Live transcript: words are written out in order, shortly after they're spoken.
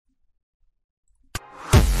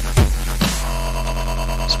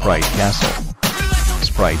Sprite Castle.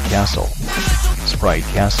 Sprite Castle. Sprite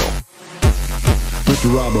Castle.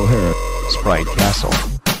 Mr. Rob O'Hara. Sprite Castle.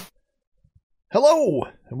 Hello,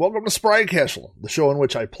 and welcome to Sprite Castle, the show in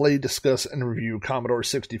which I play, discuss, and review Commodore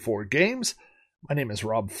 64 games. My name is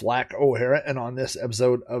Rob Flack O'Hara, and on this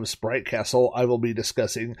episode of Sprite Castle, I will be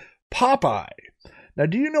discussing Popeye. Now,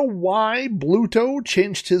 do you know why Bluto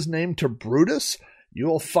changed his name to Brutus? You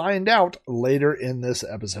will find out later in this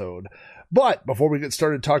episode. But before we get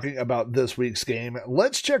started talking about this week's game,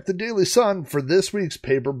 let's check the Daily Sun for this week's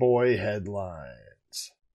Paperboy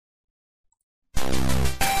headlines.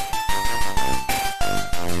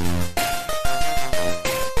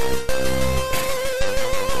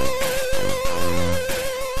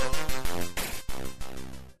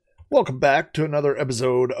 Welcome back to another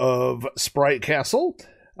episode of Sprite Castle.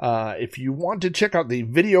 If you want to check out the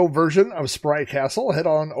video version of Sprite Castle, head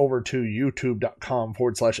on over to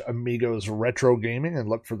youtube.com/Amigos Retro Gaming and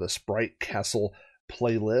look for the Sprite Castle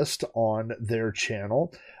playlist on their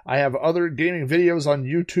channel. I have other gaming videos on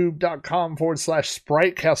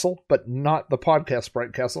youtube.com/Sprite Castle, but not the podcast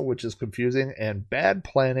Sprite Castle, which is confusing and bad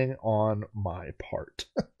planning on my part.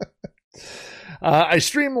 I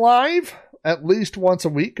stream live at least once a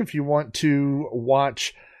week. If you want to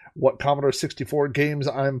watch what Commodore 64 games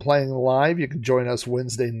I'm playing live, you can join us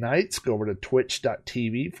Wednesday nights. Go over to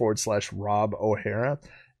twitch.tv/Rob O'Hara.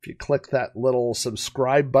 If you click that little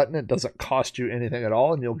subscribe button, it doesn't cost you anything at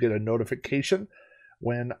all, and you'll get a notification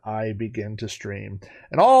when I begin to stream.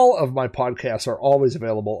 And all of my podcasts are always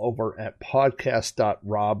available over at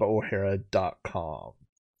podcast.robohara.com.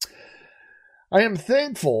 I am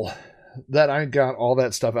thankful that I got all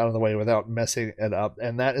that stuff out of the way without messing it up,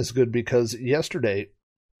 and that is good because yesterday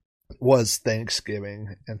was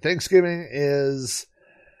Thanksgiving, and Thanksgiving is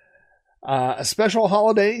a special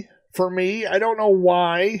holiday for me. I don't know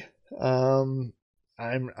why. I'm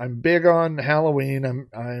big on Halloween.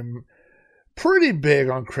 I'm pretty big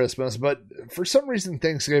on Christmas, but for some reason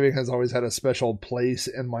Thanksgiving has always had a special place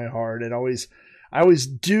in my heart. I always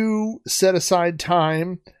do set aside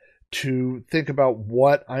time to think about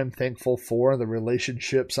what I'm thankful for, the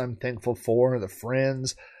relationships I'm thankful for, the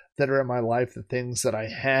friends that are in my life, the things that I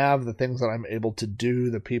have, the things that I'm able to do,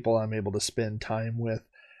 the people I'm able to spend time with.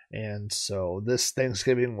 And so this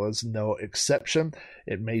Thanksgiving was no exception.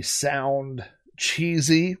 It may sound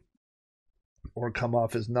cheesy or come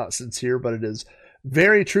off as not sincere, but it is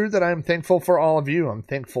very true that I'm thankful for all of you. I'm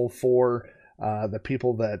thankful for the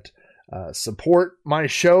people that support my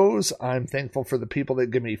shows. I'm thankful for the people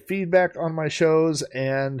that give me feedback on my shows,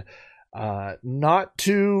 and not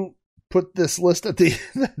to put this list at the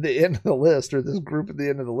end of the list, or this group at the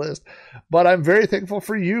end of the list, but I'm very thankful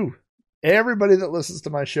for you, everybody that listens to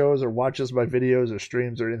my shows or watches my videos or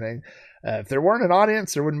streams or anything. If there weren't an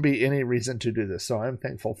audience, there wouldn't be any reason to do this. So I'm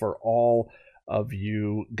thankful for all of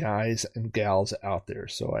you guys and gals out there.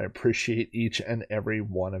 So I appreciate each and every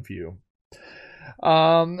one of you.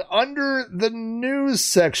 Under the news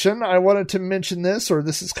section, I wanted to mention this, or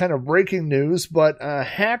this is kind of breaking news, but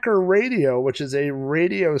Hacker Radio, which is a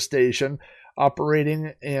radio station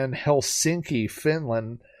operating in Helsinki,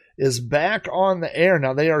 Finland, is back on the air.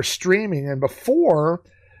 Now they are streaming, and before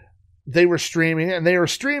they were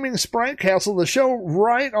streaming Sprite Castle, the show,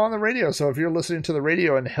 right on the radio. So if you're listening to the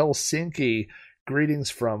radio in Helsinki, greetings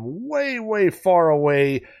from way, way far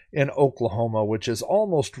away in Oklahoma, which is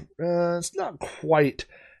almost, it's not quite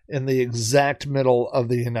in the exact middle of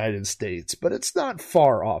the United States, but it's not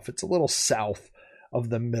far off. It's a little south of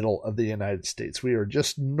the middle of the United States. We are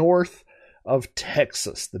just north of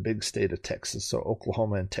Texas, the big state of Texas. So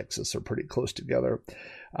Oklahoma and Texas are pretty close together.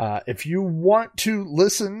 If you want to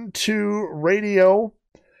listen to radio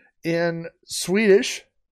in Swedish,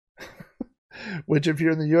 which if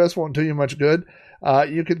you're in the U.S. won't do you much good,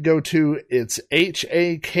 you could go to, it's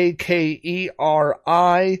HAKKERI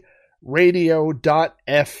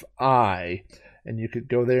radio.fi, and you could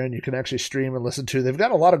go there and you can actually stream and listen to. They've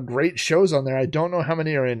got a lot of great shows on there. I don't know how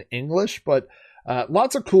many are in English, but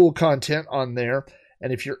lots of cool content on there.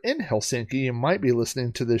 And if you're in Helsinki, you might be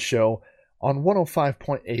listening to this show on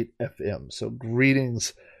 105.8 FM. So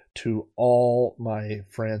greetings to all my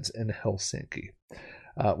friends in Helsinki.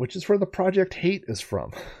 Which is where the Project Hate is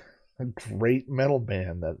from. A great metal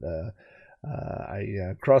band that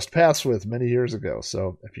I crossed paths with many years ago.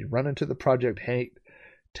 So if you run into the Project Hate,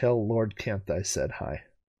 tell Lord Kent I said hi.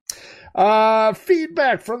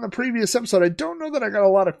 Feedback from the previous episode. I don't know that I got a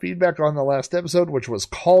lot of feedback on the last episode, which was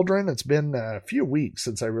Cauldron. It's been a few weeks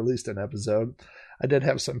since I released an episode. I did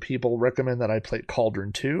have some people recommend that I played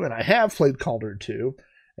Cauldron 2, and I have played Cauldron 2.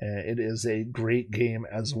 It is a great game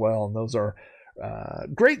as well, and those are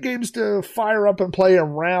Great games to fire up and play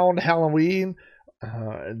around Halloween,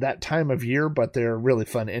 that time of year, but they're really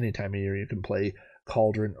fun any time of year. You can play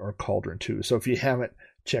Cauldron or Cauldron 2. So if you haven't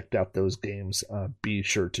checked out those games, be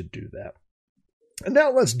sure to do that. And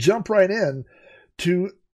now let's jump right in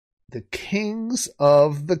to the Kings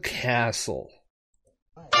of the Castle.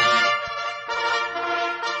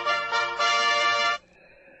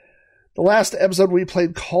 The last episode we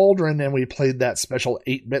played Cauldron, and we played that special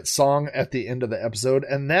 8-bit song at the end of the episode.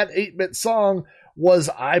 And that 8-bit song was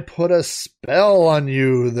I Put a Spell on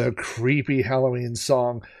You, the creepy Halloween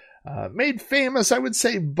song. Made famous, I would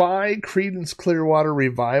say, by Creedence Clearwater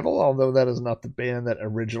Revival, although that is not the band that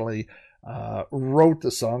originally wrote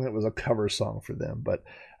the song. It was a cover song for them. But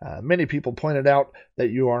many people pointed out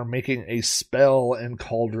that you are making a spell in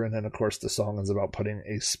Cauldron, and of course the song is about putting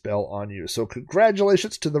a spell on you. So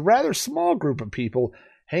congratulations to the rather small group of people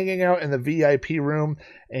hanging out in the VIP room.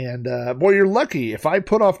 And boy, you're lucky. If I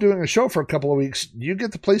put off doing a show for a couple of weeks, you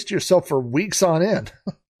get the place to yourself for weeks on end.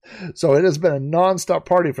 So it has been a nonstop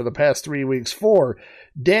party for the past 3 weeks for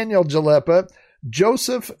Daniel Jalapa,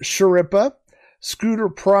 Joseph Sharippa, Scooter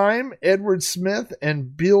Prime, Edward Smith,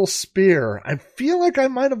 and Bill Spear. I feel like I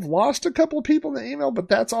might have lost a couple of people in the email, but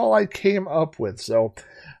that's all I came up with. So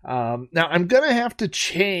now I'm going to have to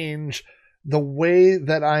change the way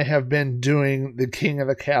that I have been doing the King of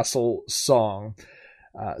the Castle song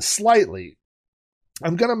slightly.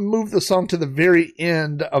 I'm going to move the song to the very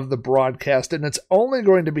end of the broadcast, and it's only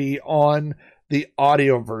going to be on the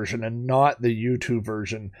audio version and not the YouTube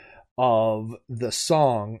version of the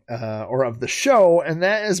song or of the show. And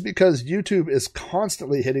that is because YouTube is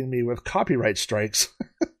constantly hitting me with copyright strikes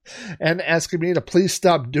and asking me to please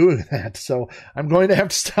stop doing that. So I'm going to have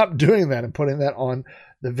to stop doing that and putting that on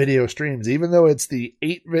the video streams. Even though it's the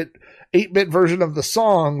 8-bit version of the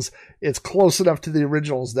songs, it's close enough to the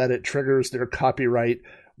originals that it triggers their copyright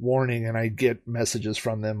warning, and I get messages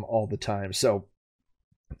from them all the time. So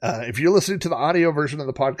if you're listening to the audio version of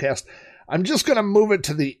the podcast, I'm just going to move it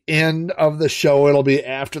to the end of the show. It'll be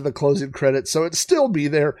after the closing credits, so it'll still be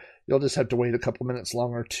there. You'll just have to wait a couple minutes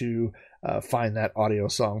longer to find that audio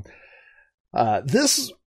song.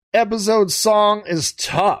 This episode's song is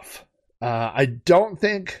tough. I don't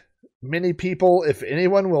think many people, if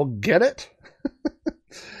anyone, will get it.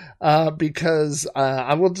 Because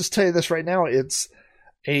I will just tell you this right now. It's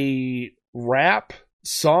a rap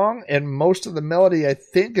song, and most of the melody, I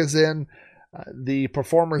think, is in the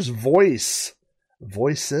performer's voices.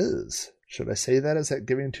 Should I say that? Is that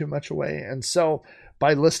giving too much away? And so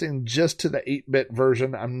by listening just to the 8-bit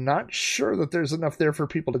version, I'm not sure that there's enough there for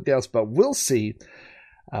people to guess, but we'll see.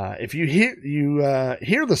 If you hear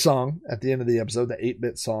the song at the end of the episode, the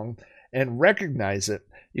 8-bit song, and recognize it,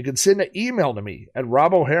 you can send an email to me at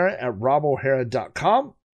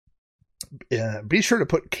robohara@robohara.com. Be sure to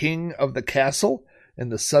put King of the Castle in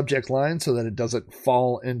the subject line so that it doesn't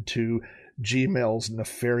fall into Gmail's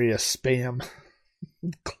nefarious spam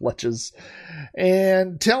clutches.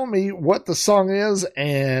 And tell me what the song is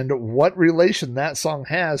and what relation that song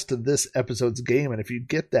has to this episode's game. And if you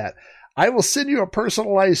get that, I will send you a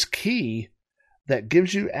personalized key that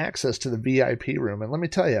gives you access to the VIP room. And let me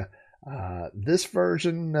tell you, this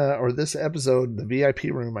version or this episode, the VIP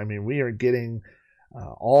room, I mean, we are getting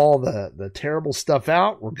all the terrible stuff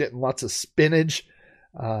out. We're getting lots of spinach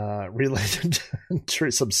related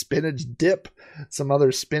to some spinach dip, some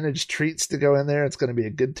other spinach treats to go in there. It's going to be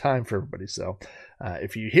a good time for everybody. So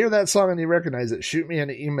if you hear that song and you recognize it, shoot me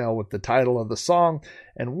an email with the title of the song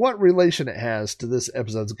and what relation it has to this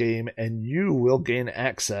episode's game, and you will gain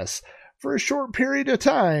access for a short period of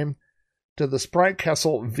time to the Sprite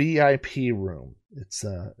Castle VIP room. It's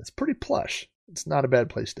pretty plush. It's not a bad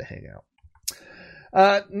place to hang out.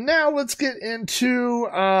 Now let's get into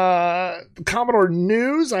Commodore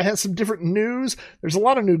news. I have some different news. There's a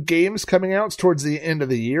lot of new games coming out towards the end of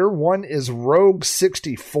the year. One is Rogue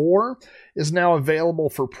 64 is now available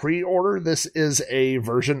for pre-order. This is a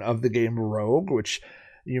version of the game Rogue, which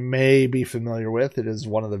you may be familiar with. It is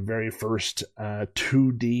one of the very first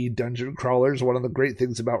 2D dungeon crawlers. One of the great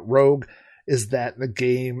things about Rogue is that the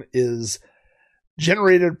game is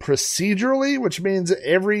generated procedurally, which means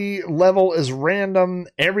every level is random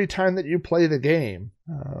every time that you play the game,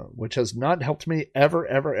 which has not helped me ever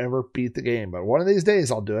beat the game. But one of these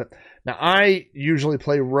days I'll do it. Now, I usually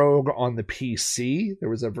play Rogue on the PC. There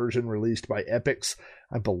was a version released by Epix,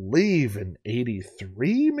 I believe in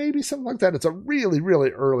 83, maybe something like that. It's a really, really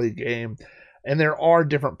early game. And there are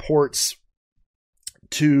different ports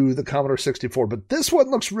to the Commodore 64, but this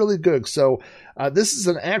one looks really good. So this is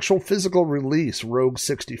an actual physical release, Rogue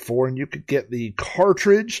 64, and you could get the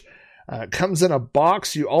cartridge It comes in a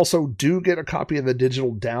box. You also do get a copy of the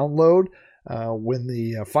digital download when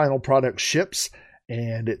the final product ships,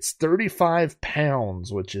 and it's 35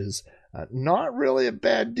 pounds, which is not really a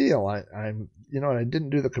bad deal. I didn't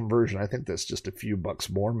do the conversion. I think that's just a few bucks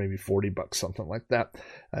more, maybe $40, something like that,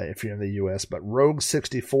 if you're in the US. But Rogue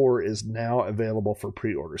 64 is now available for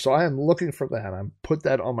pre-order. So I am looking for that. I'm put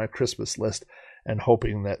that on my Christmas list and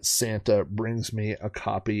hoping that Santa brings me a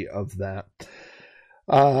copy of that.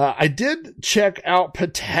 I did check out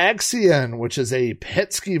Petaxian, which is a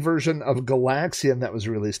Petsky version of Galaxian that was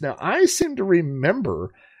released. Now, I seem to remember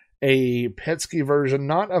a Petsky version,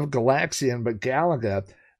 not of Galaxian, but Galaga,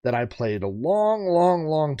 that I played a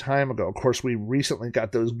long time ago. Of course, we recently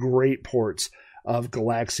got those great ports of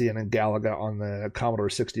Galaxian and Galaga on the Commodore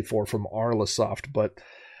 64 from Arlasoft. But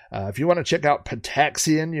if you want to check out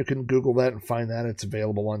Petaxian, you can Google that and find that. It's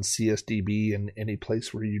available on CSDB and any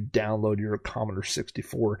place where you download your Commodore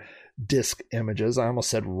 64 disk images. I almost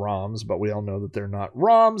said ROMs, but we all know that they're not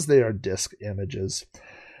ROMs. They are disk images.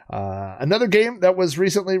 Another game that was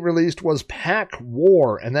recently released was Pac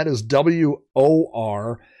War, and that is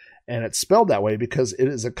WOR, and it's spelled that way because it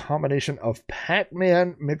is a combination of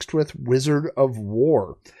Pac-Man mixed with Wizard of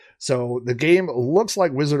War. So the game looks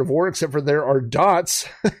like Wizard of War, except for there are dots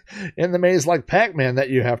in the maze like Pac-Man that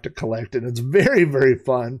you have to collect, and it's very, very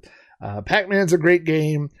fun. Pac-Man's a great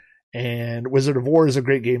game, and Wizard of War is a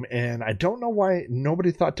great game, and I don't know why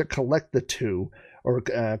nobody thought to collect the two or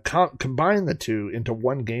combine the two into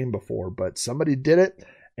one game before, but somebody did it,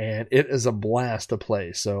 and it is a blast to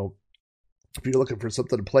play. So if you're looking for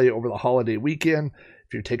something to play over the holiday weekend,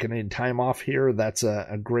 if you're taking any time off here, that's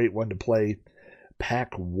a great one to play.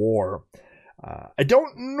 Pac War. I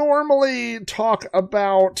don't normally talk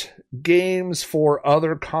about games for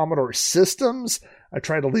other Commodore systems. I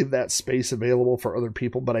try to leave that space available for other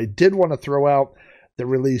people, but I did want to throw out the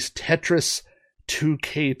release Tetris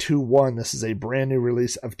 2K21. This is a brand new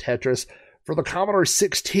release of Tetris for the Commodore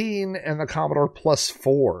 16 and the Commodore Plus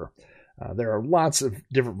 4. There are lots of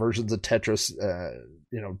different versions of Tetris,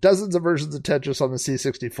 dozens of versions of Tetris on the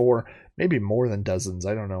C64, maybe more than dozens,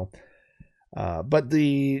 I don't know. But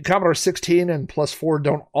the Commodore 16 and Plus 4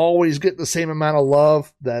 don't always get the same amount of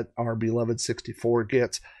love that our beloved 64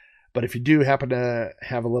 gets. But if you do happen to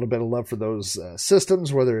have a little bit of love for those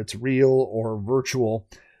systems, whether it's real or virtual,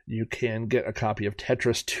 you can get a copy of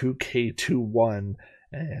Tetris 2K21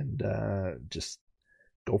 and just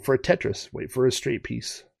go for a Tetris. Wait for a straight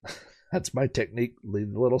piece. That's my technique.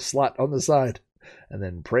 Leave the little slot on the side and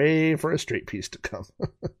then pray for a straight piece to come.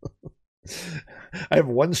 I have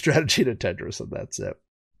one strategy to Tetris, and that's it.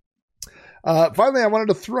 Finally, I wanted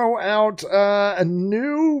to throw out a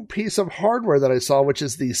new piece of hardware that I saw, which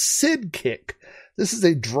is the SID Kick. This is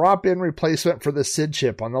a drop-in replacement for the SID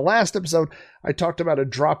chip. On the last episode, I talked about a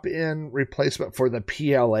drop-in replacement for the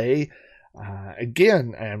PLA.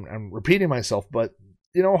 Again, I'm repeating myself, but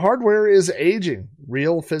hardware is aging.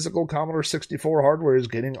 Real physical Commodore 64 hardware is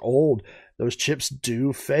getting old. Those chips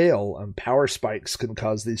do fail. Power spikes can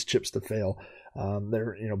cause these chips to fail.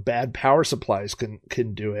 Bad power supplies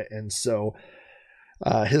can do it. And so,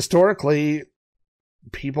 historically,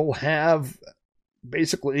 people have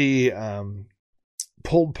basically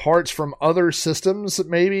pulled parts from other systems,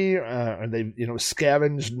 maybe, or they've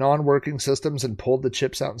scavenged non-working systems and pulled the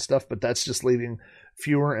chips out and stuff. But that's just leaving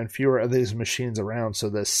fewer and fewer of these machines around. So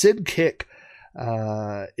the SID Kick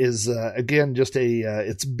is again just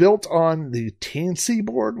it's built on the Teensy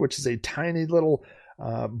board, which is a tiny little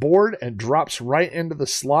board, and drops right into the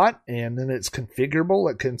slot, and then it's configurable.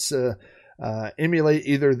 It can emulate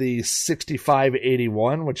either the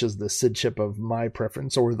 6581, which is the SID chip of my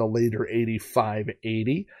preference, or the later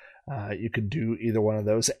 8580. You could do either one of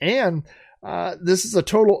those, and this is a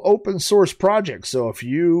total open source project. So if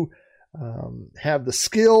you have the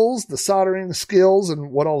skills, the soldering skills,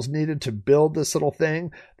 and what all's needed to build this little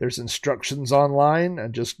thing, there's instructions online,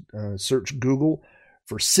 and just search Google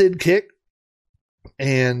for SID Kick,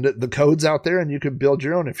 and the code's out there, and you can build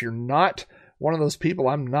your own. If you're not one of those people,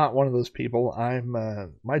 I'm not one of those people.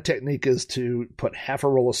 My technique is to put half a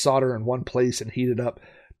roll of solder in one place and heat it up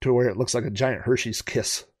to where it looks like a giant Hershey's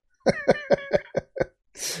Kiss.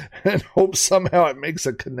 And hope somehow it makes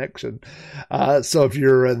a connection. So if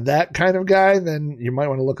you're that kind of guy, then you might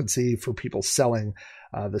want to look and see for people selling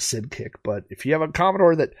the SID Kick. But if you have a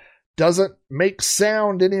Commodore that doesn't make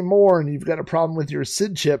sound anymore and you've got a problem with your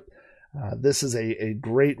SID chip, this is a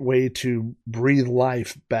great way to breathe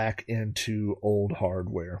life back into old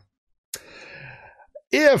hardware.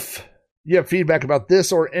 If you have feedback about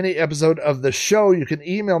this or any episode of the show, you can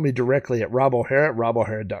email me directly at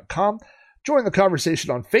robohara@robohara.com. Join the conversation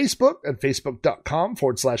on Facebook at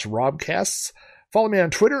facebook.com/robcasts. Follow me on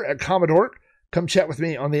Twitter at Commodore. Come chat with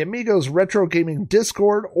me on the Amigos Retro Gaming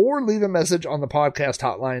Discord or leave a message on the podcast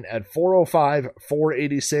hotline at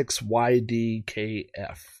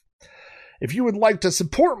 405-486-YDKF. If you would like to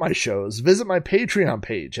support my shows, visit my Patreon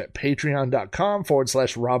page at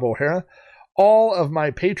patreon.com/Rob O'Hara. All of my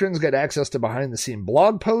patrons get access to behind-the-scene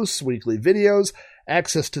blog posts, weekly videos,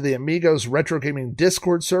 access to the Amigos Retro Gaming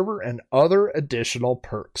Discord server, and other additional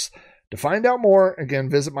perks. To find out more, again,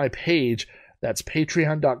 visit my page. That's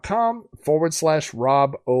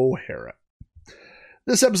patreon.com/Rob O'Hara.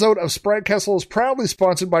 This episode of Sprite Castle is proudly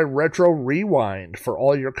sponsored by Retro Rewind. For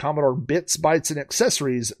all your Commodore bits, bytes, and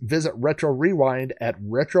accessories, visit Retro Rewind at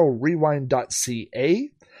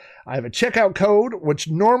retrorewind.ca. I have a checkout code, which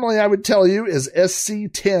normally I would tell you is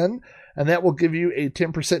SC10, and that will give you a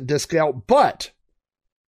 10% discount. But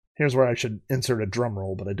here's where I should insert a drum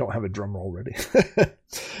roll, but I don't have a drum roll ready.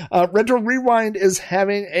 Retro Rewind is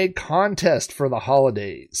having a contest for the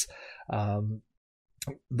holidays.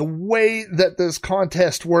 The way that this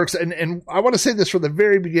contest works, and I want to say this from the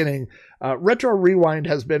very beginning, Retro Rewind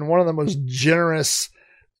has been one of the most generous,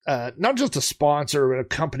 not just a sponsor, but a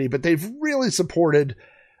company, but they've really supported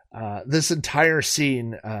this entire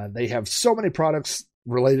scene. They have so many products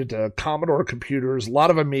related to Commodore computers, a lot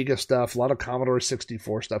of Amiga stuff, a lot of Commodore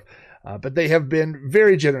 64 stuff, but they have been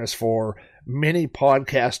very generous for many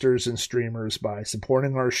podcasters and streamers by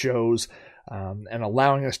supporting our shows and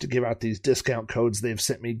allowing us to give out these discount codes. They've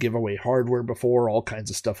sent me giveaway hardware before, all kinds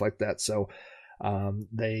of stuff like that. So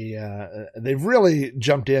they've really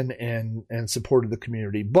jumped in and supported the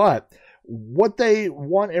community. But what they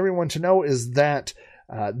want everyone to know is that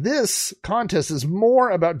this contest is more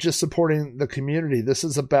about just supporting the community. This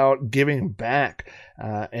is about giving back.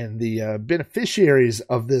 And the beneficiaries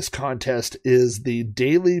of this contest is the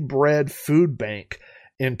Daily Bread Food Bank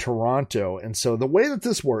in Toronto. And so the way that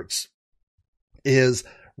this works is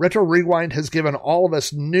Retro Rewind has given all of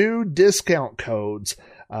us new discount codes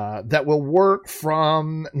that will work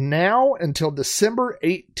from now until December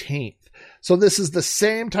 18th. So this is the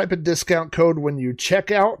same type of discount code when you check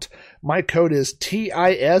out. My code is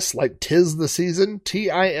TIS, like 'tis the season,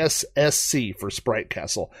 TISSC for Sprite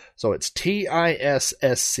Castle. So it's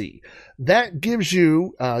TISSC. That gives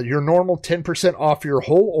you your normal 10% off your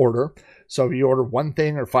whole order. So if you order one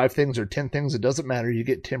thing or 5 things or 10 things, it doesn't matter. You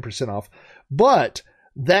get 10% off. But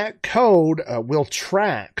that code will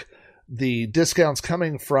track the discounts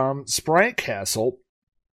coming from Sprite Castle,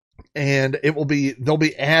 and they'll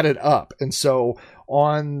be added up. And so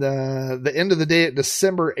on the end of the day at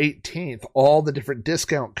December 18th, all the different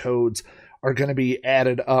discount codes are going to be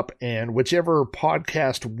added up, and whichever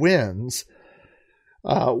podcast wins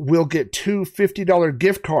will get 2 $50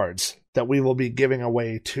 gift cards that we will be giving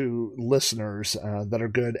away to listeners that are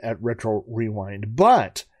good at Retro Rewind.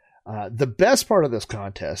 But the best part of this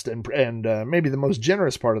contest, and maybe the most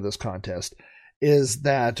generous part of this contest, is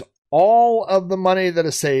that all of the money that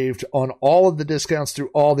is saved on all of the discounts through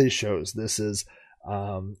all these shows. This is,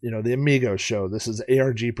 the Amigo show. This is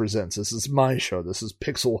ARG Presents. This is my show. This is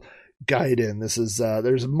Pixel Gaiden. This is,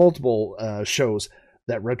 there's multiple shows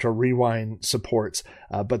that Retro Rewind supports.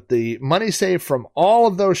 But the money saved from all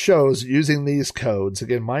of those shows using these codes,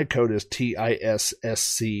 again, my code is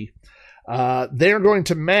TISSC, they're going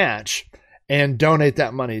to match and donate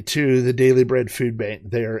that money to the Daily Bread Food Bank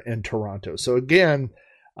there in Toronto. So again,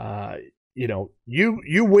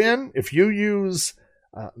 you win. If you use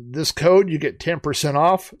this code, you get 10%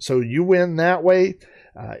 off. So you win that way.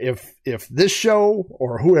 If this show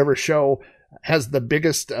or whoever show has the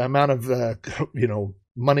biggest amount of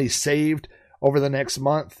money saved over the next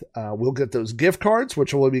month, we'll get those gift cards,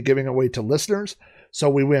 which we'll be giving away to listeners. So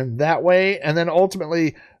we win that way. And then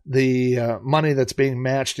ultimately the money that's being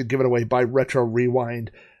matched and given away by Retro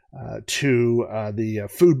Rewind to the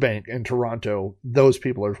food bank in Toronto, those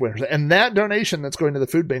people are winners. And that donation that's going to the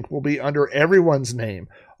food bank will be under everyone's name,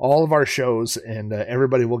 all of our shows, and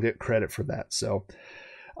everybody will get credit for that. So,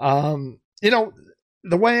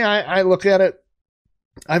 the way I look at it,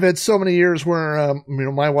 I've had so many years where,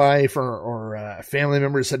 my wife or family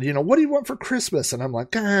members said, what do you want for Christmas? And I'm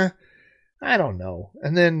like, I don't know.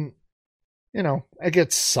 And then, I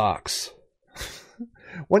get socks.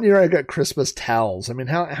 One year I got Christmas towels. I mean,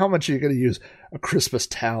 how much are you going to use a Christmas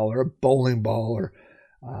towel or a bowling ball or,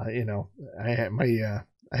 I had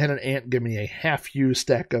an aunt give me a half-used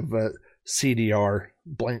stack of blank CDR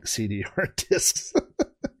discs.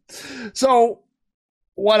 So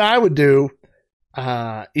what I would do,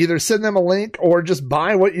 either send them a link or just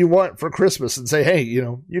buy what you want for Christmas and say, hey,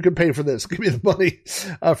 you can pay for this. Give me the money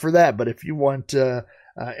for that. But if you want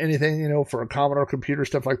anything, for a Commodore computer,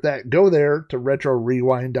 stuff like that, go there to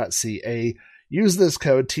retrorewind.ca. Use this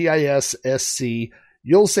code TISSC.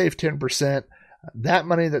 You'll save 10%. That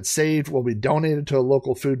money that's saved will be donated to a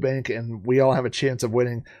local food bank, and we all have a chance of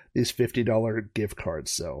winning these $50 gift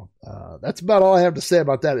cards. So that's about all I have to say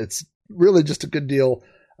about that. It's really just a good deal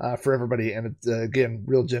for everybody, and it's, again,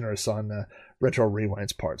 real generous on Retro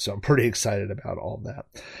Rewind's part. So I'm pretty excited about all that.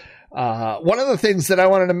 One of the things that I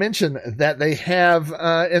wanted to mention that they have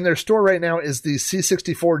in their store right now is the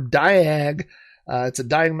C64 Diag. It's a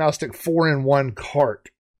diagnostic 4-in-1 cart.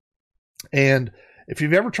 And if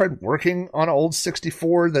you've ever tried working on an old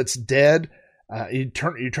 64 that's dead, you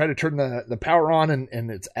try to turn the power on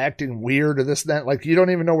and it's acting weird or this and that, like you don't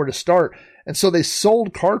even know where to start. And so they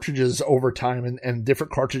sold cartridges over time, and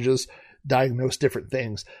different cartridges diagnose different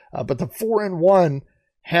things. But the 4-in-1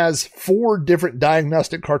 has 4 different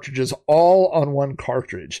diagnostic cartridges all on one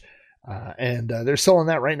cartridge. And they're selling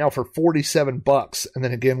that right now for $47. And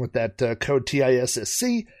then again, with that code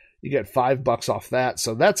TISSC, you get $5 off that.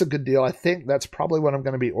 So that's a good deal. I think that's probably what I'm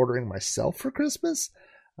going to be ordering myself for Christmas.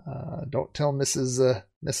 Don't tell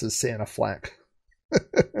Mrs. Santa Flack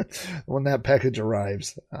when that package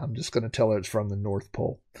arrives. I'm just going to tell her it's from the North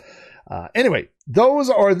Pole. Anyway,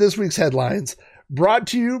 those are this week's headlines, brought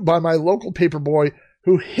to you by my local paperboy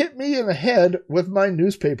who hit me in the head with my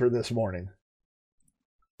newspaper this morning.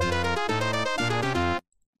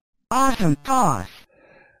 Awesome sauce.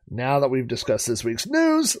 Now that we've discussed this week's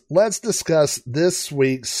news, let's discuss this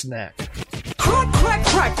week's snack. Crack, crack,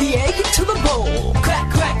 crack the egg into the bowl.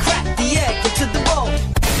 Crack, crack, crack the egg into the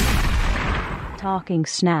bowl. Talking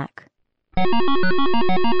snack.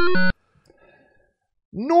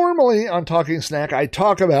 Normally on Talking Snack, I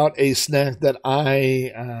talk about a snack that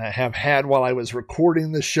I have had while I was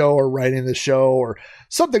recording the show or writing the show, or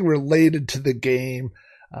something related to the game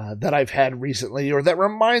that I've had recently, or that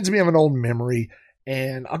reminds me of an old memory.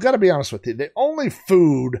 And I've got to be honest with you, the only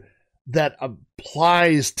food that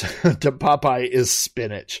applies to Popeye is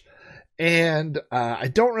spinach. And I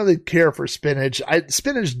don't really care for spinach.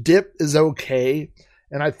 Spinach dip is okay.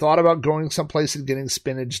 And I thought about going someplace and getting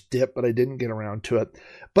spinach dip, but I didn't get around to it.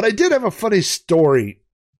 But I did have a funny story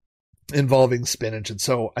involving spinach. And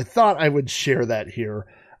so I thought I would share that here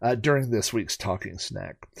during this week's Talking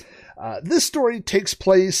Snack. This story takes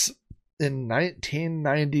place in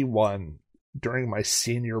 1991 during my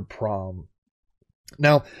senior prom.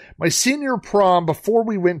 Now, my senior prom, before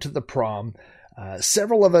we went to the prom,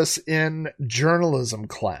 several of us in journalism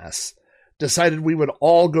class decided we would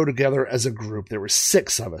all go together as a group. There were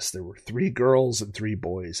 6 of us. There were 3 girls and 3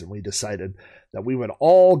 boys, and we decided that we would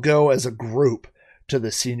all go as a group to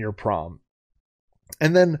the senior prom.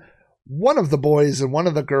 And then one of the boys and one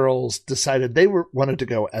of the girls decided they wanted to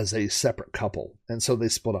go as a separate couple, and so they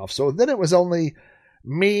split off. So then it was only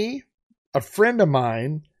me, a friend of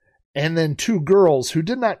mine, and then 2 girls who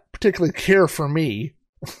did not particularly care for me,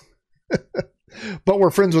 but were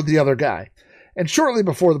friends with the other guy. And shortly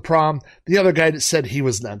before the prom, the other guy said he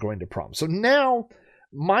was not going to prom. So now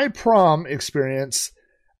my prom experience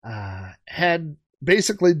had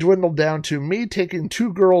basically dwindled down to me taking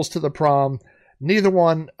 2 girls to the prom, neither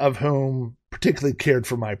one of whom particularly cared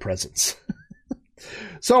for my presence.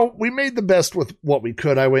 So we made the best with what we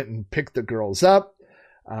could. I went and picked the girls up.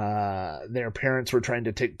 Their parents were trying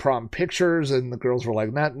to take prom pictures, and the girls were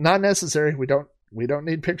like, not necessary. We don't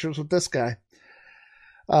need pictures with this guy.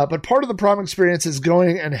 But part of the prom experience is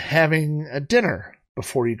going and having a dinner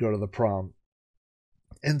before you go to the prom.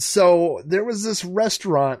 And so there was this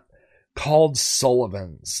restaurant called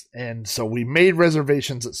Sullivan's. And so we made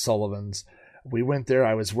reservations at Sullivan's. We went there.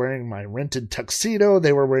 I was wearing my rented tuxedo.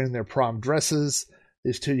 They were wearing their prom dresses,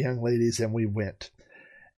 these 2 young ladies, and we went.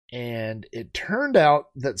 And it turned out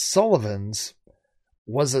that Sullivan's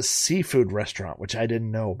was a seafood restaurant, which I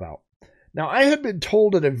didn't know about. Now, I had been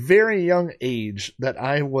told at a very young age that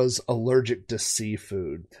I was allergic to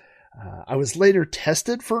seafood. I was later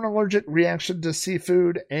tested for an allergic reaction to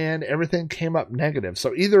seafood, and everything came up negative.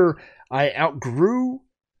 So either I outgrew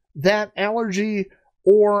that allergy,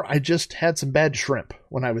 or I just had some bad shrimp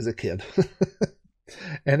when I was a kid.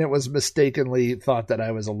 And it was mistakenly thought that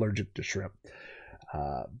I was allergic to shrimp.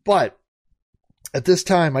 But at this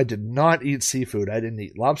time, I did not eat seafood. I didn't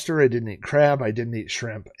eat lobster. I didn't eat crab. I didn't eat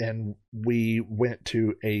shrimp. And we went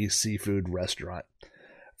to a seafood restaurant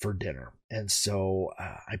for dinner. And so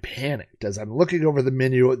I panicked as I'm looking over the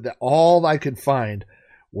menu. All I could find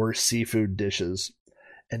were seafood dishes.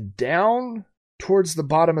 And down towards the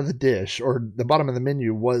bottom of the dish, or the bottom of the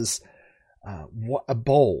menu, was a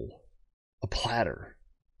bowl, a platter,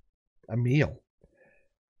 a meal.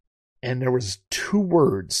 And there was 2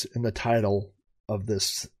 words in the title of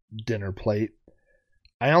this dinner plate,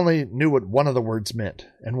 I only knew what one of the words meant,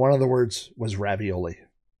 and one of the words was ravioli.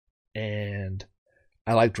 And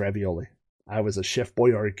I liked ravioli. I was a Chef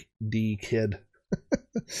Boyardee kid.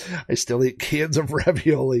 I still eat cans of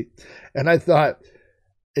ravioli. And I thought,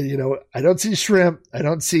 you know, I don't see shrimp, I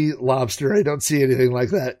don't see lobster, I don't see anything like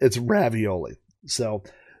that. It's ravioli. So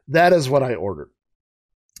that is what I ordered.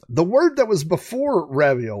 The word that was before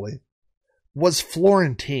ravioli was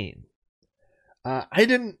Florentine. I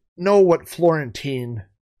didn't know what Florentine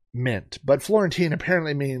meant, but Florentine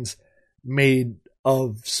apparently means made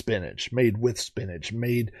of spinach, made with spinach,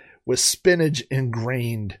 made with spinach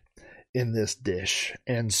ingrained in this dish.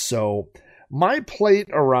 And so my plate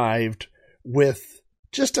arrived with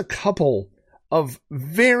just a couple of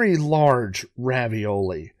very large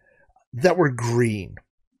ravioli that were green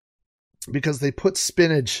because they put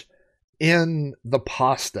spinach in the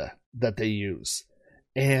pasta that they use.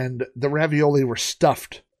 And the ravioli were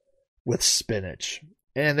stuffed with spinach,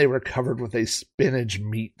 and they were covered with a spinach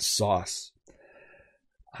meat sauce.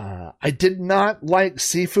 I did not like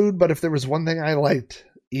seafood, but if there was one thing I liked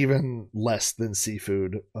even less than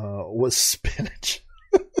seafood, was spinach.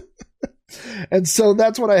 And so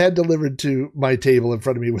that's what I had delivered to my table in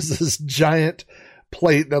front of me, was this giant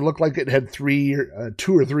plate that looked like it had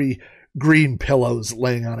 2 or 3 green pillows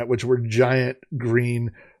laying on it, which were giant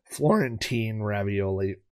green Florentine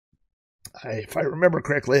ravioli. If I remember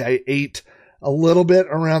correctly, I ate a little bit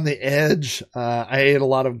around the edge. I ate a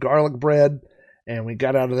lot of garlic bread, and we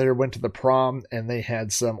got out of there, went to the prom, and they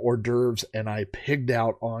had some hors d'oeuvres, and I pigged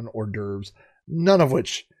out on hors d'oeuvres, none of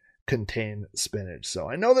which contain spinach. So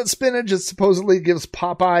I know that spinach supposedly gives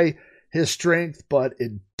Popeye his strength, but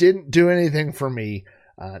it didn't do anything for me.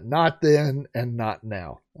 Not then and not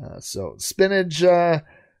now. So spinach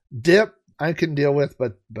dip I can deal with,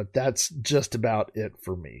 but that's just about it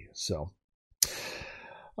for me. So,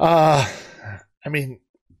 I mean,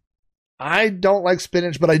 I don't like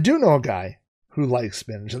spinach, but I do know a guy who likes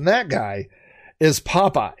spinach, and that guy is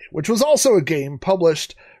Popeye, which was also a game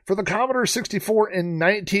published for the Commodore 64 in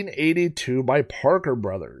 1982 by Parker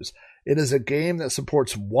Brothers. It is a game that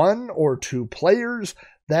supports 1 or 2 players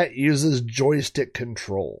that uses joystick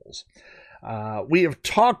controls. We have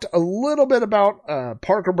talked a little bit about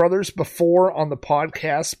Parker Brothers before on the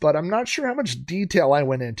podcast, but I'm not sure how much detail I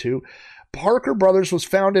went into. Parker Brothers was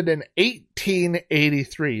founded in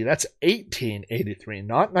 1883. That's 1883,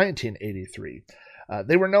 not 1983.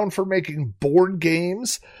 They were known for making board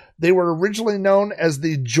games. They were originally known as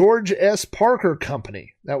the George S. Parker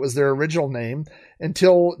Company. That was their original name,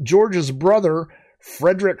 until George's brother,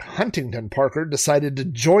 Frederick Huntington Parker, decided to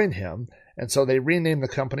join him. And so they renamed the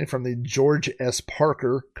company from the George S.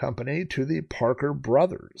 Parker Company to the Parker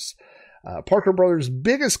Brothers. Parker Brothers'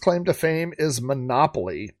 biggest claim to fame is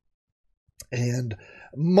Monopoly. And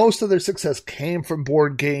most of their success came from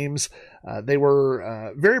board games. They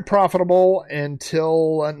were very profitable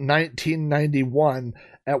until 1991,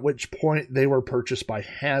 at which point they were purchased by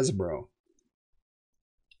Hasbro.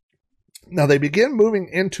 Now, they began moving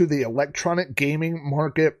into the electronic gaming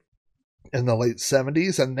market in the late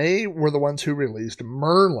 70s, and they were the ones who released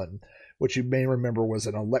Merlin, which you may remember was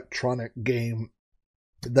an electronic game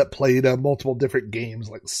that played multiple different games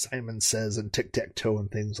like Simon Says and Tic-Tac-Toe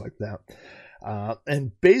and things like that.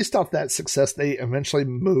 And based off that success, they eventually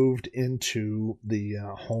moved into the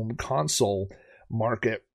home console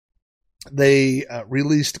market. They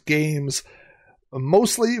released games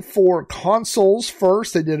mostly for consoles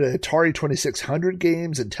first. They did Atari 2600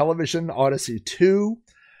 games and television, Odyssey 2,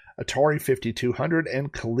 Atari 5200,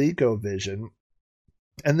 and ColecoVision.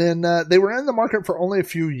 And then they were in the market for only a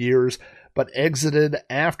few years, but exited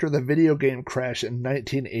after the video game crash in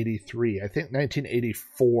 1983. I think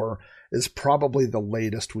 1984 is probably the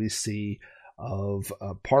latest we see of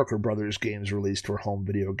Parker Brothers games released for home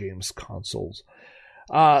video games consoles.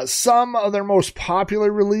 Some of their most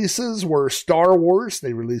popular releases were Star Wars.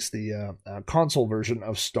 They released the console version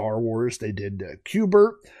of Star Wars. They did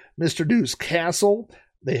Q*bert, Mr. Doo's Castle.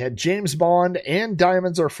 They had James Bond and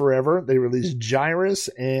Diamonds Are Forever. They released Gyrus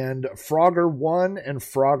and Frogger 1 and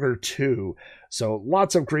Frogger 2. So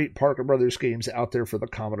lots of great Parker Brothers games out there for the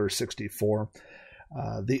Commodore 64.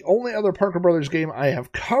 The only other Parker Brothers game I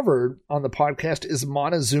have covered on the podcast is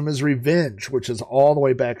Montezuma's Revenge, which is all the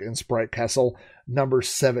way back in Sprite Castle number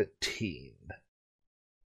 17.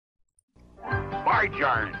 My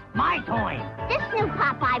turn. My toy. This new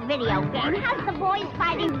Popeye video game has the boys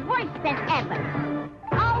fighting worse than ever.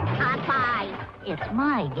 Oh, Popeye. It's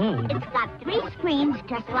my game. It's got 3 screens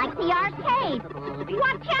just like the arcade.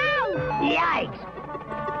 Watch out! Yikes!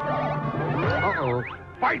 Uh-oh.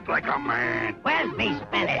 Fight like a man. Where's me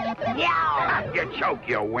spinach? Yeah! You choke,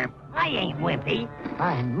 you wimp. I ain't wimpy.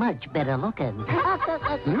 I'm much better looking.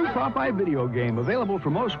 The new Popeye video game, available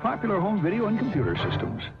for most popular home video and computer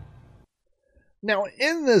systems. Now,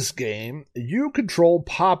 in this game, you control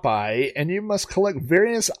Popeye, and you must collect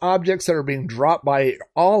various objects that are being dropped by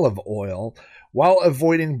Olive Oyl while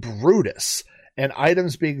avoiding Brutus, and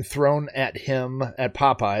items being thrown at him, at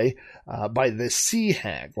Popeye, by the Sea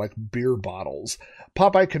Hag, like beer bottles.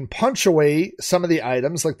 Popeye can punch away some of the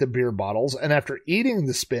items, like the beer bottles, and after eating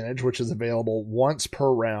the spinach, which is available once per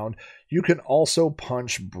round, you can also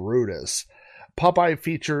punch Brutus. Popeye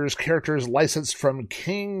features characters licensed from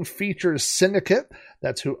King Features Syndicate.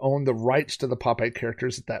 That's who owned the rights to the Popeye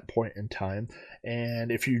characters at that point in time.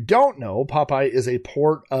 And if you don't know, Popeye is a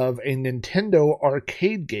port of a Nintendo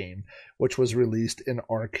arcade game, which was released in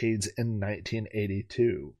arcades in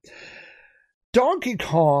 1982. Donkey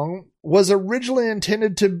Kong was originally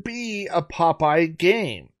intended to be a Popeye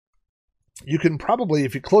game. You can probably,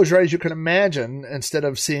 if you close your eyes, you can imagine, instead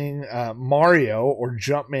of seeing Mario or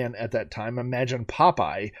Jumpman at that time, imagine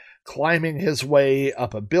Popeye climbing his way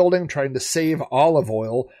up a building trying to save Olive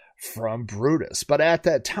Oyl from Brutus. But at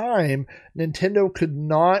that time, Nintendo could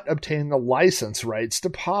not obtain the license rights to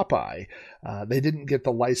Popeye. They didn't get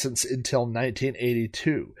the license until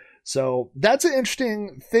 1982. So that's an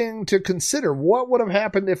interesting thing to consider. What would have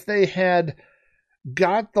happened if they had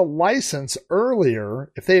got the license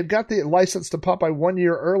earlier? If they had got the license to Popeye 1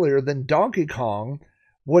 year earlier, then Donkey Kong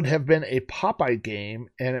would have been a Popeye game,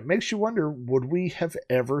 and it makes you wonder, would we have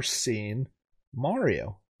ever seen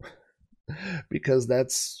Mario? Because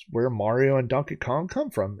that's where Mario and Donkey Kong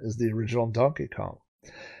come from, is the original Donkey Kong.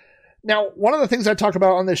 Now, one of the things I talk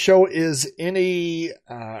about on this show is any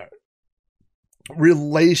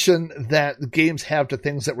relation that games have to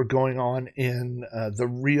things that were going on in the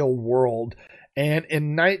real world. And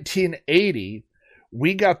in 1980,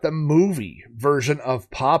 we got the movie version of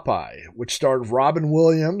Popeye, which starred Robin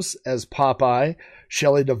Williams as Popeye,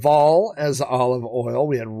 Shelley Duvall as Olive Oyl.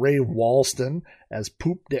 We had Ray Walston as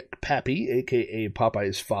Poop Dick Pappy, a.k.a.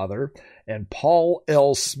 Popeye's father, and Paul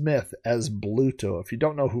L. Smith as Bluto. If you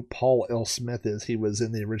don't know who Paul L. Smith is, he was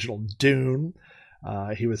in the original Dune.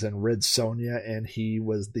 He was in Red Sonja, and he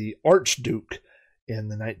was the Archduke in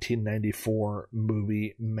the 1994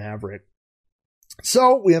 movie Maverick.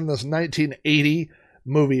 So we have this 1980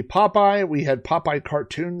 movie Popeye. We had Popeye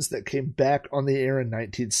cartoons that came back on the air in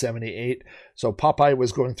 1978. So Popeye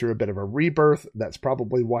was going through a bit of a rebirth. That's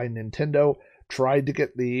probably why Nintendo tried to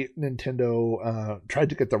get the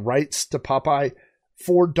rights to Popeye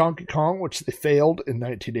for Donkey Kong, which they failed in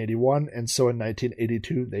 1981. And so in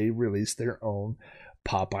 1982, they released their own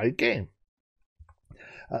Popeye game.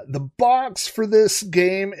 The box for this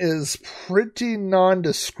game is pretty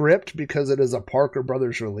nondescript because it is a Parker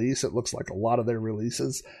Brothers release. It looks like a lot of their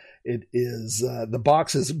releases. It is the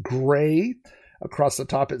box is gray. Across the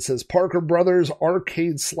top it says Parker Brothers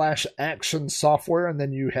Arcade/Action Software, and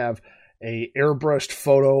then you have a airbrushed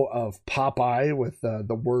photo of Popeye with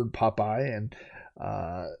the word Popeye. And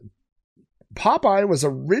Popeye was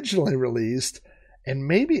originally released, and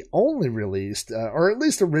maybe only released, or at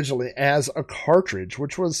least originally, as a cartridge,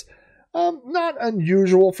 which was not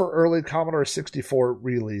unusual for early Commodore 64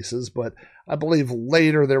 releases, but I believe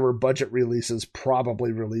later there were budget releases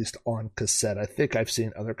probably released on cassette. I think I've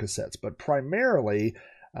seen other cassettes, but primarily,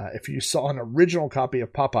 if you saw an original copy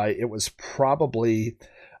of Popeye, it was probably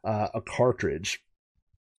a cartridge.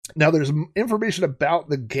 Now, there's information about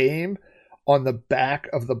the game on the back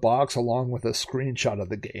of the box, along with a screenshot of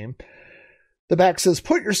the game. The back says,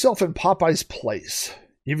 put yourself in Popeye's place.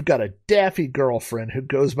 You've got a daffy girlfriend who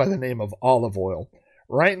goes by the name of Olive Oyl.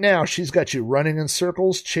 Right now, she's got you running in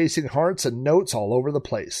circles, chasing hearts and notes all over the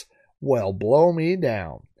place. Well, blow me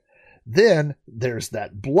down. Then there's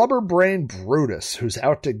that blubber-brained Brutus who's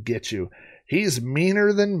out to get you. He's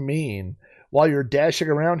meaner than mean. While you're dashing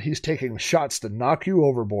around, he's taking shots to knock you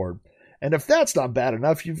overboard. And if that's not bad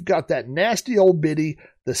enough, you've got that nasty old biddy,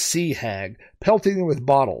 the Sea Hag, pelting you with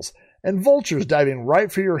bottles. And vultures diving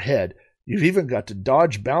right for your head. You've even got to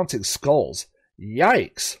dodge bouncing skulls.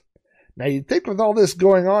 Yikes. Now you'd think with all this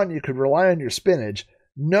going on you could rely on your spinach.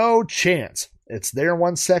 No chance. It's there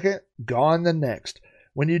 1 second, gone the next.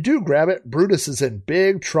 When you do grab it, Brutus is in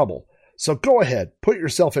big trouble. So go ahead, put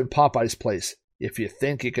yourself in Popeye's place, if you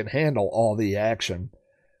think you can handle all the action.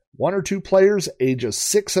 1 or 2 players, ages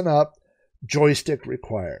 6 and up, joystick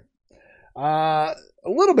required. A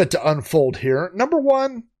little bit to unfold here. Number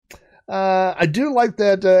 1, I do like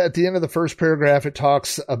that at the end of the first paragraph, it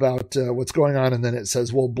talks about what's going on, and then it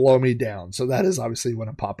says, well, blow me down. So that is obviously one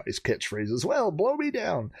of Popeye's catchphrases. Well, blow me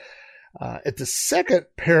down. At the second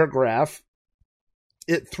paragraph,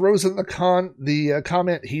 it throws in the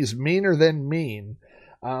comment, he's meaner than mean.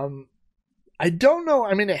 I don't know.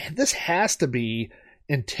 I mean, this has to be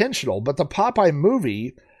intentional, but the Popeye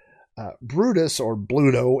movie, Brutus, or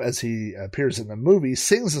Bluto as he appears in the movie,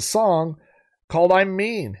 sings a song called I'm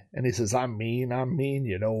Mean. And he says, I'm mean,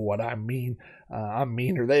 you know what I mean. I'm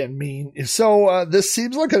meaner than mean. So this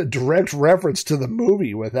seems like a direct reference to the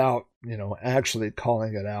movie without, actually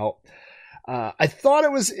calling it out. I thought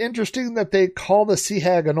it was interesting that they call the sea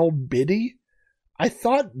hag an old biddy. I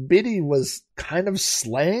thought biddy was kind of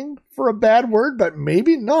slang for a bad word, but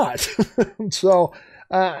maybe not. So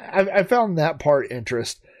I found that part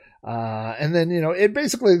interesting. And then, it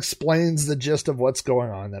basically explains the gist of what's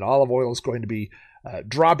going on, that olive oil is going to be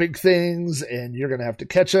dropping things and you're going to have to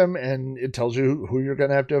catch them. And it tells you who you're going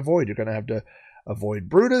to have to avoid. You're going to have to avoid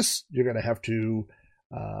Brutus. You're going to have to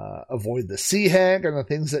avoid the sea hag and the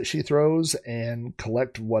things that she throws, and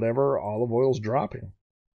collect whatever olive oil's dropping.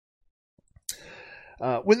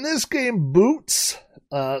 When this game boots,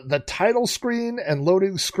 the title screen and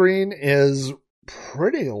loading screen is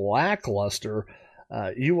pretty lackluster.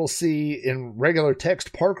 You will see in regular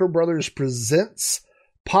text, Parker Brothers presents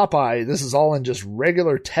Popeye. This is all in just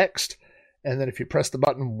regular text. And then if you press the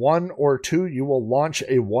button 1 or 2, you will launch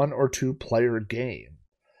a 1 or 2 player game.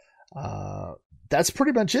 That's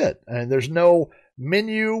pretty much it. And there's no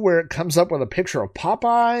menu where it comes up with a picture of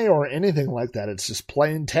Popeye or anything like that. It's just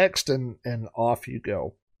plain text and off you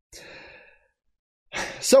go.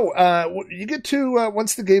 So you get to,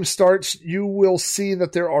 once the game starts, you will see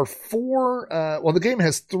that there are 4, the game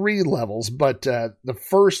has 3 levels, but the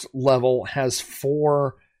first level has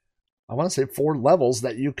 4 levels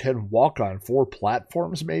that you can walk on, 4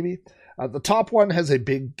 platforms maybe. The top one has a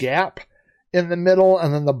big gap in the middle,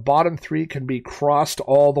 and then the bottom 3 can be crossed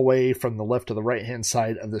all the way from the left to the right-hand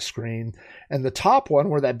side of the screen. And the top one,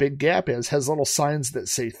 where that big gap is, has little signs that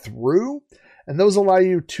say through, and those allow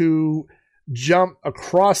you to jump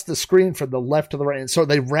across the screen from the left to the right, and so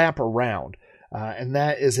they wrap around. And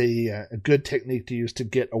that is a good technique to use to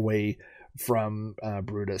get away from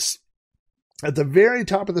Brutus. At the very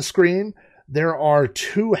top of the screen, there are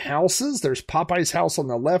 2 houses. There's Popeye's house on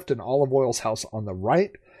the left and Olive Oil's house on the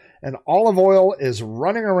right. And Olive Oil is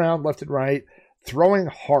running around left and right, throwing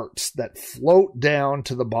hearts that float down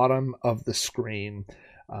to the bottom of the screen.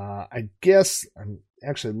 I guess, I'm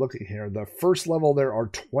actually looking here, the first level there are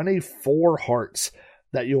 24 hearts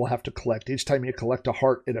that you will have to collect. Each time you collect a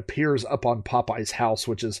heart, it appears up on Popeye's house,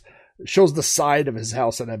 which shows the side of his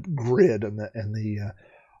house in a grid, and the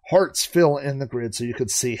hearts fill in the grid so you can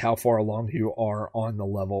see how far along you are on the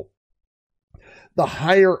level. The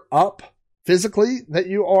higher up physically that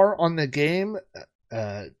you are on the game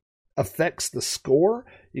affects the score.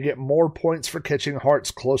 You get more points for catching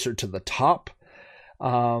hearts closer to the top.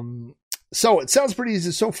 So it sounds pretty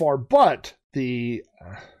easy so far, but the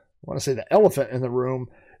elephant in the room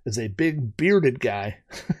is a big bearded guy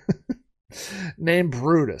named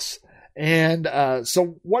Brutus. And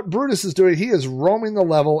so what Brutus is doing, he is roaming the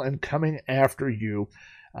level and coming after you.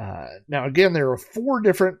 Now, again, there are 4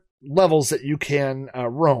 different levels that you can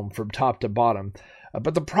roam from top to bottom.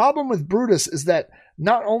 But the problem with Brutus is that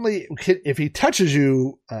not only if he touches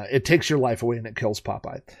you, it takes your life away and it kills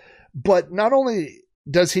Popeye. But not only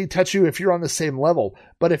does he touch you if you're on the same level,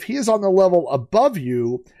 but if he is on the level above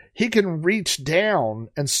you, he can reach down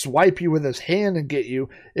and swipe you with his hand and get you.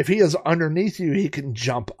 If he is underneath you, he can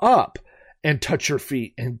jump up and touch your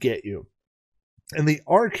feet and get you. In the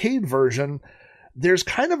arcade version, there's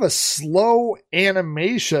kind of a slow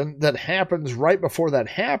animation that happens right before that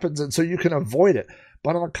happens, and so you can avoid it.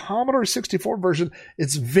 But on the Commodore 64 version,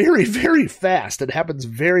 it's very, very fast. It happens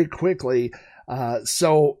very quickly,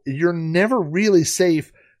 so you're never really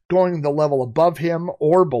safe going the level above him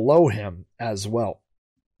or below him as well.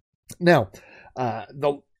 Now,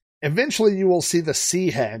 eventually you will see the Sea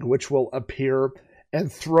Hag, which will appear and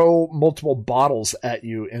throw multiple bottles at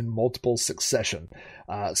you in multiple succession.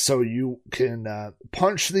 So you can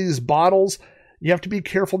punch these bottles. You have to be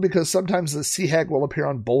careful because sometimes the Sea Hag will appear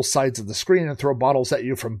on both sides of the screen and throw bottles at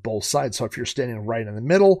you from both sides. So if you're standing right in the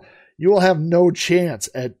middle, you will have no chance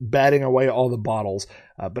at batting away all the bottles.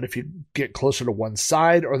 But if you get closer to one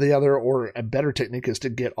side or the other, or a better technique is to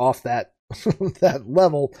get off that that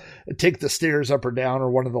level, take the stairs up or down, or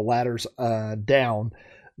one of the ladders down,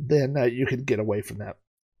 then you can get away from that.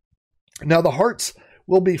 Now the hearts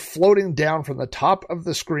will be floating down from the top of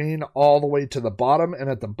the screen all the way to the bottom, and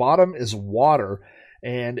at the bottom is water.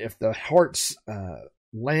 And if the hearts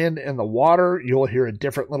land in the water, you'll hear a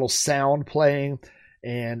different little sound playing.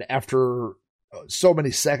 And after so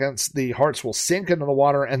many seconds, the hearts will sink into the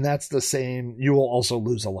water, and that's the same. You will also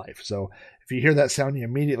lose a life. So if you hear that sound, you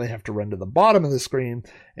immediately have to run to the bottom of the screen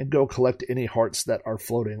and go collect any hearts that are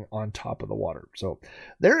floating on top of the water. So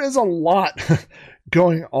there is a lot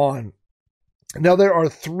going on. Now, there are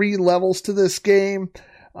 3 levels to this game,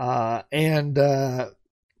 and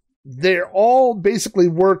they're all basically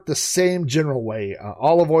work the same general way.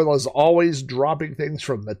 Olive Oil is always dropping things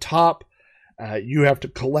from the top. You have to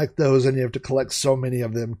collect those, and you have to collect so many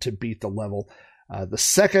of them to beat the level. The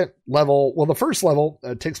second level, well, the first level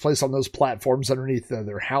takes place on those platforms underneath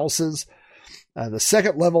their houses. The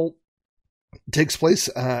second level takes place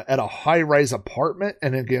at a high-rise apartment,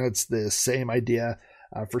 and again, it's the same idea.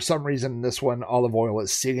 For some reason, in this one, Olive Oil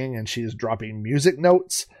is singing, and she is dropping music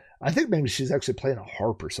notes. I think maybe she's actually playing a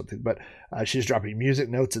harp or something, but she's dropping music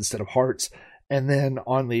notes instead of hearts. And then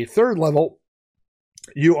on the third level,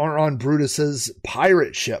 you are on Brutus's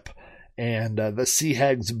pirate ship, and the Sea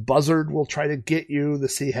Hag's buzzard will try to get you. The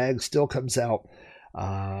Sea Hag still comes out,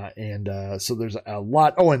 so there's a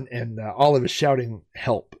lot. Oh, and Olive is shouting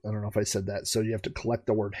help. I don't know if I said that. So you have to collect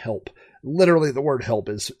the word help. Literally, the word help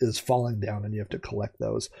is falling down, and you have to collect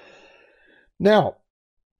those. Now,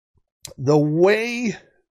 the way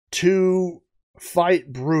to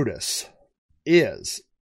fight Brutus is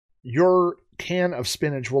your can of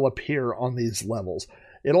spinach will appear on these levels.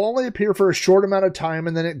 It'll only appear for a short amount of time,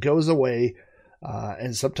 and then it goes away.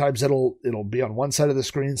 And sometimes it'll be on one side of the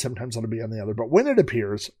screen, sometimes it'll be on the other. But when it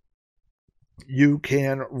appears, you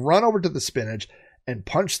can run over to the spinach and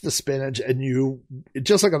punch the spinach, and you,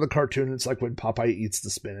 just like on the cartoon, it's like when Popeye eats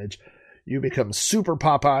the spinach, you become Super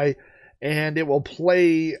Popeye, and it will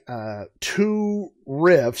play 2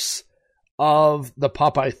 riffs of the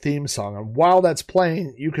Popeye theme song. And while that's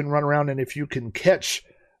playing, you can run around, and if you can catch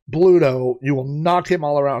Bluto, you will knock him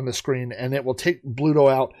all around the screen, and it will take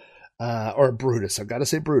Bluto out, or Brutus. I've got to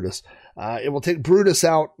say Brutus. It will take Brutus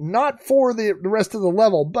out, not for the rest of the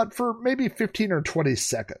level, but for maybe 15 or 20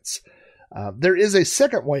 seconds. There is a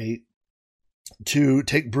second way to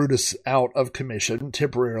take Brutus out of commission,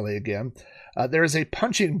 temporarily again. There is a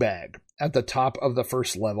punching bag at the top of the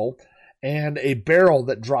first level, and a barrel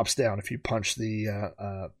that drops down if you punch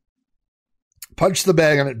the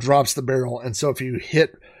bag, and it drops the barrel. And so if you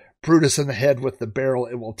hit Brutus in the head with the barrel,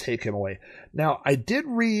 it will take him away. Now, I did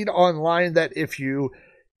read online that if you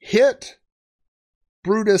hit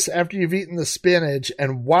Brutus after you've eaten the spinach,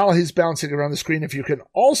 and while he's bouncing around the screen, if you can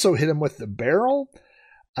also hit him with the barrel,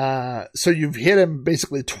 so you've hit him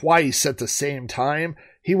basically twice at the same time,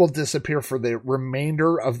 he will disappear for the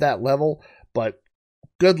remainder of that level, but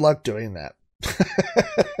good luck doing that.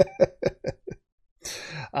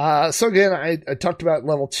 So again, I talked about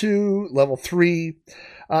level 2, level 3.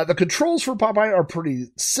 The controls for Popeye are pretty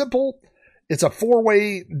simple. It's a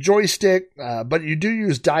 4-way joystick, but you do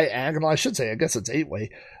use diagonal. I should say, I guess it's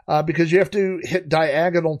 8-way, because you have to hit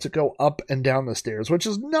diagonal to go up and down the stairs, which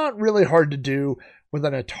is not really hard to do with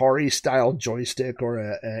an Atari-style joystick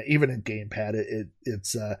or even a gamepad.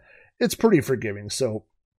 It's pretty forgiving. So,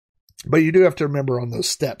 but you do have to remember on those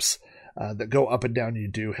steps that go up and down, you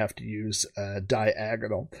do have to use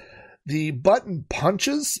diagonal. The button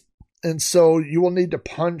punches, and so you will need to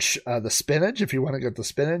punch the spinach. If you want to get the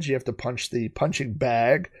spinach, you have to punch the punching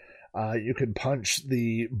bag. You can punch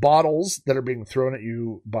the bottles that are being thrown at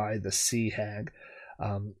you by the Sea Hag.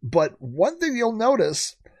 But one thing you'll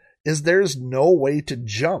notice is there's no way to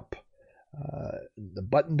jump. The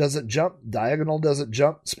button doesn't jump, diagonal doesn't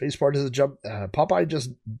jump, spacebar doesn't jump, Popeye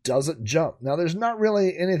just doesn't jump. Now, there's not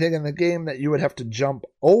really anything in the game that you would have to jump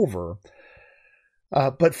over,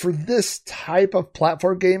 but for this type of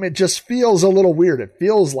platform game, it just feels a little weird. It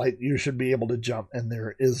feels like you should be able to jump, and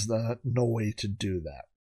there is no way to do that.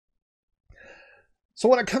 So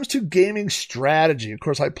when it comes to gaming strategy, of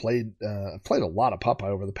course, I played a lot of Popeye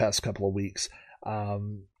over the past couple of weeks.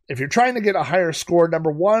 If you're trying to get a higher score,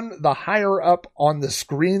 number one, the higher up on the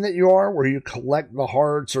screen that you are, where you collect the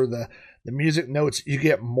hearts or the music notes, you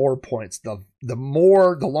get more points. The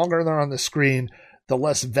longer they're on the screen, the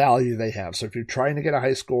less value they have. So if you're trying to get a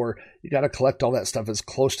high score, you got to collect all that stuff as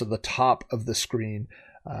close to the top of the screen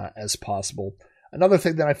as possible. Another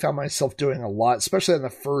thing that I found myself doing a lot, especially on the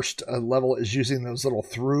first level, is using those little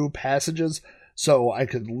through passages. So I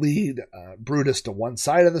could lead Brutus to one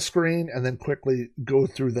side of the screen and then quickly go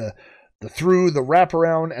through the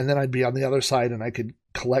wraparound, and then I'd be on the other side and I could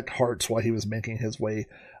collect hearts while he was making his way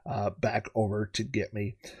back over to get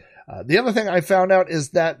me. The other thing I found out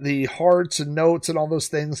is that the hearts and notes and all those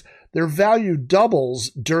things, their value doubles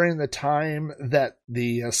during the time that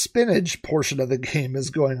the spinach portion of the game is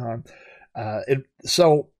going on.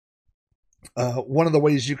 So One of the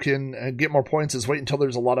ways you can get more points is wait until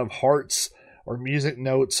there's a lot of hearts or music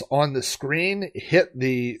notes on the screen, hit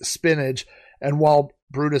the spinach, and while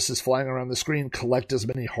Brutus is flying around the screen, collect as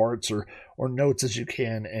many hearts or notes as you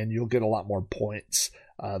can, and you'll get a lot more points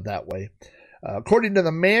that way. According to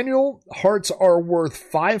the manual, hearts are worth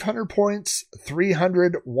 500 points,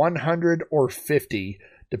 300, 100, or 50,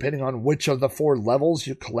 depending on which of the 4 levels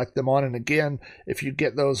you collect them on. And again, if you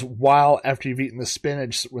get those while after you've eaten the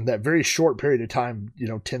spinach, in that very short period of time,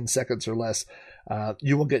 10 seconds or less,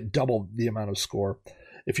 you will get double the amount of score.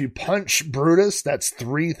 If you punch Brutus, that's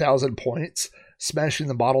 3,000 points. Smashing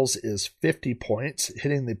the bottles is 50 points.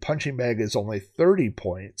 Hitting the punching bag is only 30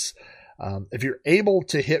 points. If you're able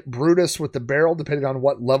to hit Brutus with the barrel, depending on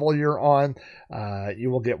what level you're on,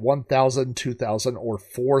 you will get 1,000, 2,000, or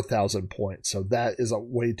 4,000 points. So that is a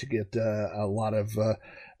way to get a lot of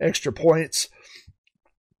extra points.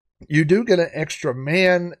 You do get an extra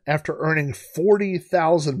man after earning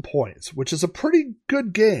 40,000 points, which is a pretty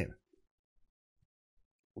good game.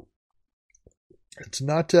 It's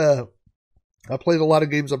not... I played a lot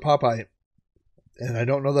of games on Popeye, and I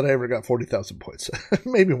don't know that I ever got 40,000 points.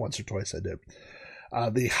 Maybe once or twice I did.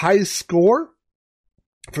 The high score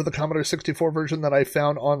for the Commodore 64 version that I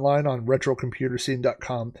found online on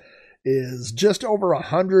retrocomputerscene.com is just over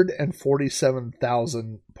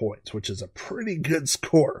 147,000 points, which is a pretty good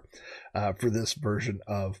score for this version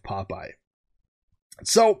of Popeye.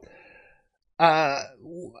 So,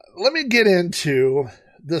 let me get into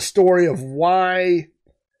the story of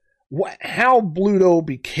how Bluto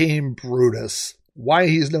became Brutus, why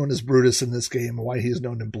he's known as Brutus in this game, why he's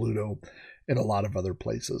known as Bluto in a lot of other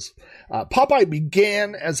places. Popeye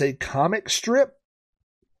began as a comic strip,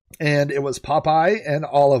 and it was Popeye and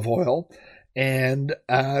Olive Oyl and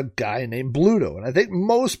a guy named Bluto. And I think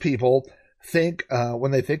most people think,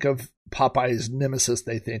 when they think of Popeye's nemesis,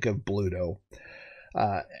 they think of Bluto.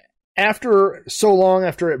 After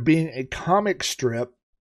it being a comic strip,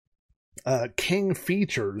 King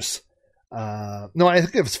Features, I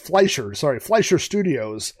think it was Fleischer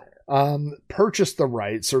Studios, purchased the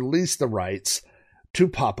rights or leased the rights to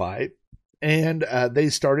Popeye, and they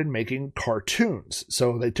started making cartoons.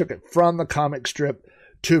 So they took it from the comic strip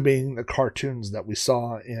to being the cartoons that we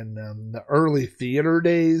saw in the early theater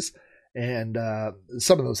days, and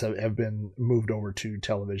some of those have been moved over to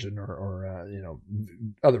television or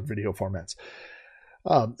other video formats.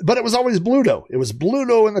 But it was always Bluto. It was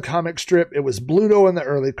Bluto in the comic strip. It was Bluto in the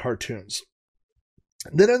early cartoons.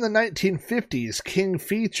 Then in the 1950s, King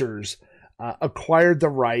Features acquired the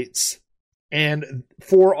rights and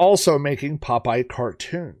for also making Popeye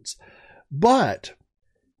cartoons. But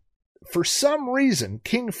for some reason,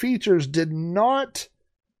 King Features did not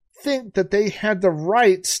think that they had the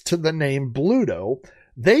rights to the name Bluto.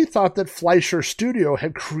 They thought that Fleischer Studio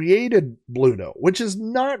had created Bluto, which is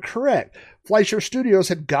not correct. Fleischer Studios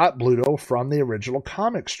had got Bluto from the original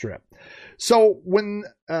comic strip. So when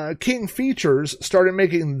King Features started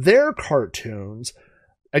making their cartoons,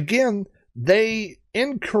 again, they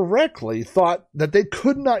incorrectly thought that they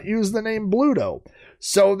could not use the name Bluto.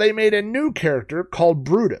 So they made a new character called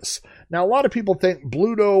Brutus. Now, a lot of people think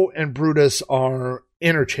Bluto and Brutus are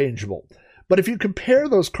interchangeable. But if you compare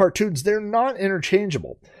those cartoons, they're not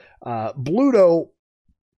interchangeable. Bluto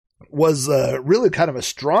was really kind of a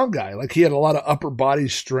strong guy. Like, he had a lot of upper body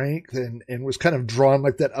strength and was kind of drawn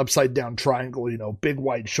like that upside down triangle, big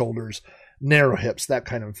wide shoulders, narrow hips, that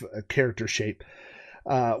kind of character shape.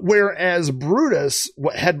 Whereas Brutus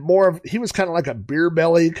he was kind of like a beer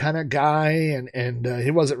belly kind of guy, and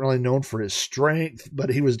he wasn't really known for his strength, but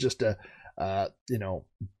he was just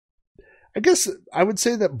I guess I would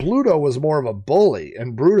say that Bluto was more of a bully,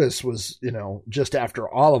 and Brutus was, just after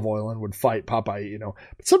Olive Oyl and would fight Popeye,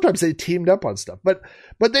 but sometimes they teamed up on stuff, but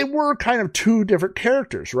they were kind of two different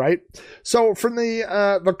characters, right? So from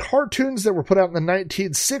the cartoons that were put out in the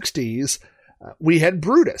 1960s, we had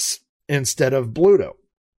Brutus instead of Bluto.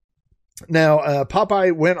 Now,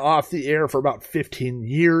 Popeye went off the air for about 15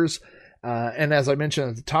 years. And as I mentioned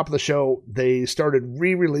at the top of the show, they started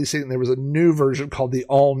re-releasing. There was a new version called the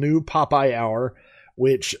All New Popeye Hour,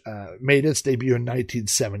 which made its debut in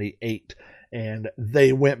 1978. And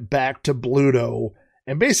they went back to Bluto,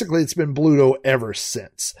 and basically it's been Bluto ever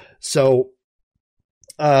since. So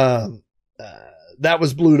that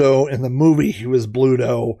was Bluto. In the movie, he was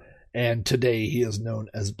Bluto, and today he is known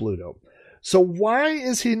as Bluto. So why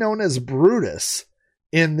is he known as Brutus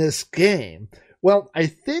in this game? Well, I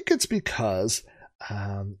think it's because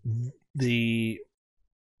the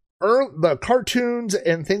cartoons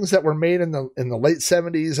and things that were made in the late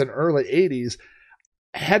 70s and early 80s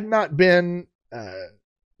had not been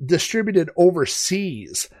distributed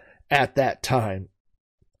overseas at that time.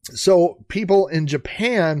 So people in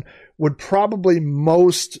Japan would probably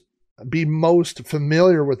be most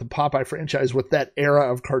familiar with the Popeye franchise with that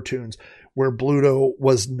era of cartoons where Bluto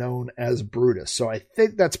was known as Brutus. So I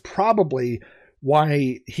think that's probably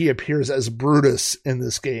why he appears as Brutus in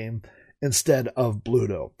this game instead of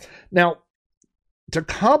Bluto. Now, to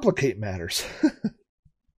complicate matters,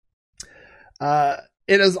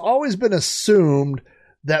 it has always been assumed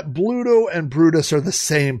that Bluto and Brutus are the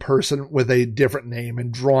same person with a different name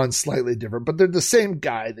and drawn slightly different, but they're the same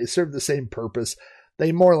guy. They serve the same purpose.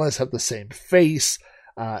 They more or less have the same face,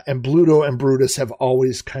 and Bluto and Brutus have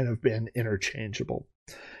always kind of been interchangeable.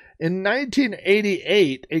 In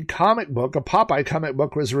 1988, a Popeye comic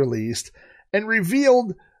book was released and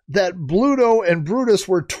revealed that Bluto and Brutus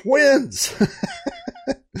were twins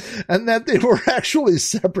and that they were actually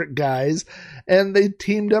separate guys, and they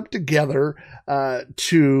teamed up together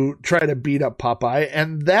to try to beat up Popeye.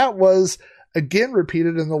 And that was again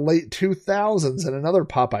repeated in the late 2000s in another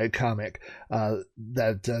Popeye comic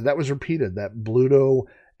that was repeated, that Bluto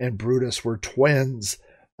and Brutus were twins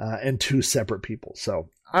and two separate people. So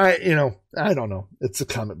I don't know. It's the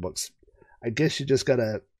comic books. I guess you just got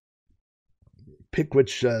to pick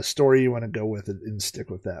which story you want to go with and stick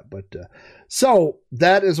with that. But so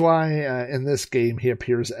that is why in this game he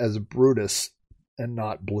appears as Brutus and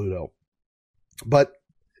not Bluto. But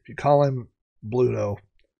if you call him Bluto,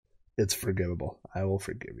 it's forgivable. I will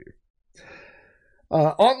forgive you.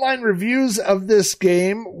 Online reviews of this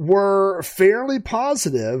game were fairly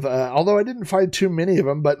positive, although I didn't find too many of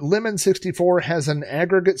them, but Lemon64 has an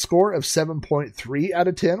aggregate score of 7.3 out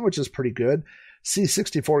of 10, which is pretty good.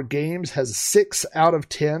 C64 Games has 6 out of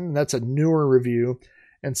 10. That's a newer review.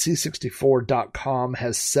 And C64.com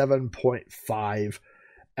has 7.5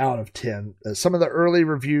 out of 10. Some of the early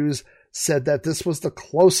reviews said that this was the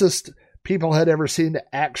closest people had ever seen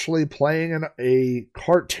to actually playing a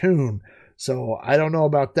cartoon. So I don't know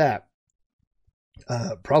about that.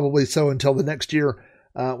 Probably so until the next year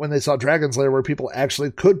when they saw Dragon's Lair, where people actually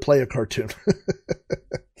could play a cartoon.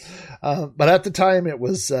 But at the time,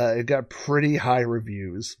 it got pretty high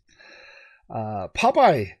reviews.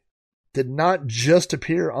 Popeye did not just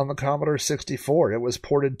appear on the Commodore 64. It was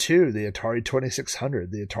ported to the Atari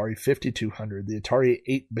 2600, the Atari 5200, the Atari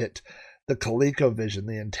 8-bit, the ColecoVision,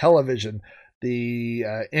 the Intellivision, the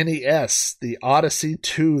NES, the Odyssey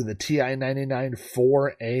 2, the TI-99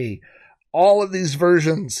 4A. All of these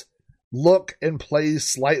versions look and play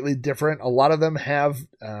slightly different. A lot of them have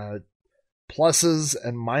pluses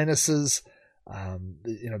and minuses.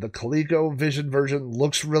 The ColecoVision version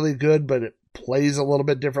looks really good, but it plays a little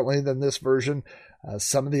bit differently than this version.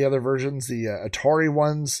 Some of the other versions, the Atari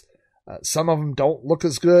ones, some of them don't look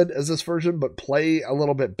as good as this version, but play a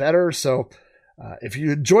little bit better. So if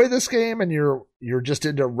you enjoy this game and you're just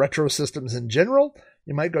into retro systems in general,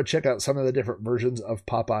 you might go check out some of the different versions of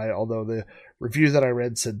Popeye, although the review that I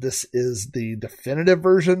read said this is the definitive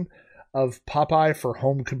version of Popeye for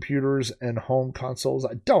home computers and home consoles.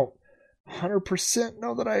 I don't 100%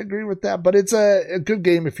 know that I agree with that, but it's a good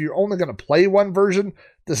game. If you're only going to play one version,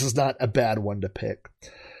 this is not a bad one to pick.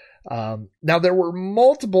 Now, there were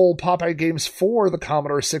multiple Popeye games for the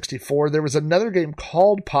Commodore 64. There was another game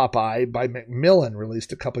called Popeye by Macmillan,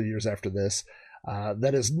 released a couple years after this.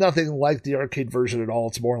 That is nothing like the arcade version at all.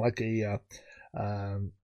 It's more like a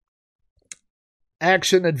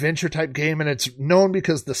action adventure type game, and it's known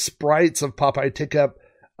because the sprites of Popeye take up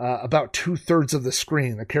about 2/3 of the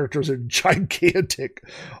screen. The characters are gigantic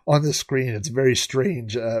on the screen. It's a very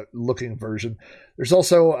strange looking version. There's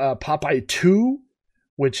also Popeye 2,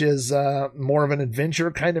 which is more of an adventure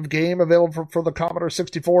kind of game available for the Commodore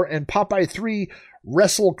 64, and Popeye 3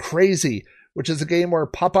 Wrestle Crazy, which is a game where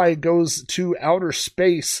Popeye goes to outer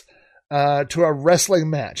space to a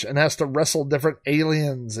wrestling match and has to wrestle different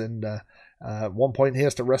aliens. And at one point he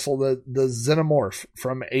has to wrestle the Xenomorph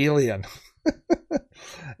from Alien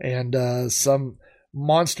and some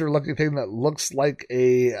monster looking thing that looks like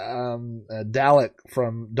a Dalek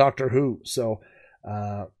from Doctor Who. So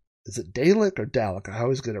is it Dalek or Dalek? I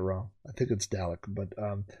always get it wrong. I think it's Dalek, but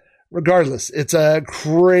regardless, it's a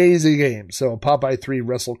crazy game. So Popeye 3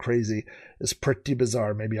 Wrestle Crazy is pretty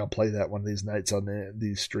bizarre. Maybe I'll play that one of these nights on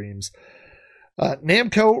these streams.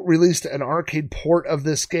 Namco released an arcade port of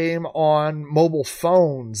this game on mobile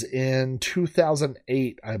phones in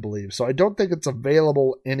 2008, I believe. So I don't think it's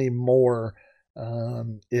available anymore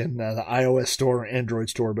in the iOS store or Android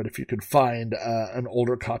store. But if you could find an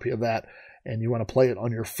older copy of that and you want to play it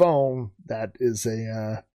on your phone, that is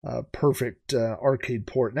a perfect arcade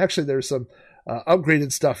port. And actually, there's some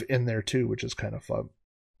upgraded stuff in there too, which is kind of fun.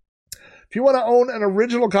 If you want to own an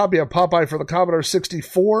original copy of Popeye for the Commodore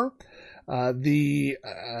 64, I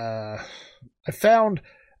found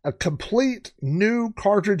a complete new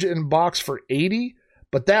cartridge in box for $80,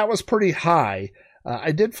 but that was pretty high.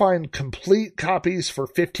 I did find complete copies for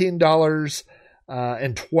 $15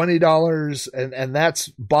 and $20, and that's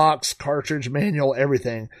box, cartridge, manual,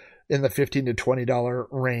 everything in the $15 to $20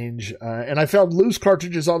 range. And I found loose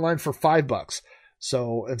cartridges online for $5.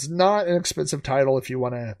 So it's not an expensive title if you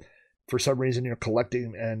want to, for some reason you're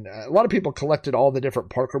collecting. And a lot of people collected all the different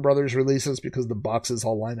Parker Brothers releases because the boxes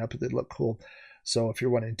all line up and they look cool. So if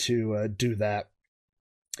you're wanting to do that,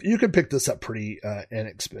 you can pick this up pretty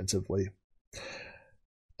inexpensively.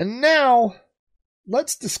 And now,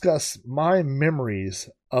 let's discuss my memories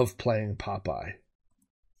of playing Popeye.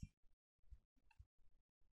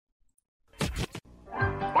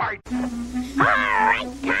 Fight! All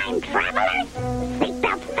right, time travelers.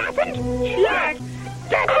 Seatbelt fastened. Yes.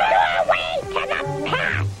 The doorway to the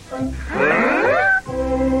past.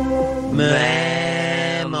 Memories.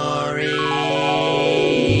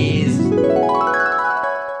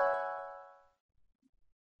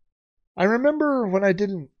 I remember when I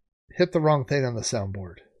didn't hit the wrong thing on the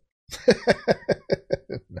soundboard.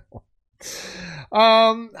 No.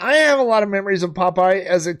 I have a lot of memories of Popeye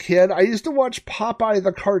as a kid. I used to watch Popeye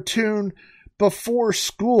the cartoon before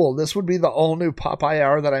school. This would be the all-new Popeye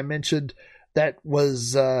Hour that I mentioned that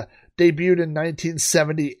was debuted in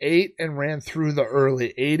 1978 and ran through the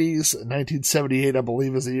early 80s. 1978, I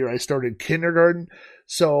believe, is the year I started kindergarten.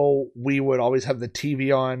 So we would always have the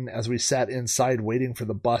TV on as we sat inside waiting for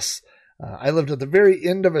the bus. I lived at the very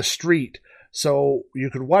end of a street, so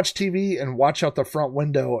you could watch TV and watch out the front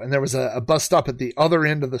window, and there was a bus stop at the other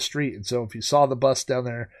end of the street. And so if you saw the bus down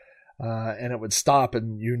there and it would stop,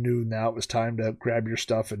 and you knew now it was time to grab your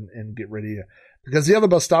stuff and get ready, because the other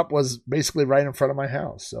bus stop was basically right in front of my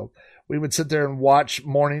house. So we would sit there and watch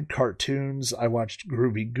morning cartoons. I watched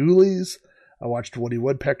Groovy Ghoulies, I watched Woody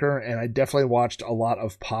Woodpecker, and I definitely watched a lot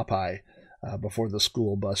of Popeye before the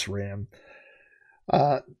school bus ran.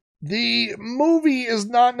 The movie is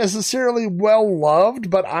not necessarily well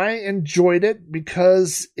loved, but I enjoyed it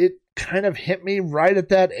because it kind of hit me right at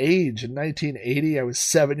that age. In 1980, I was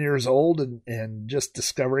 7 years old and just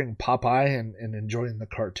discovering Popeye and enjoying the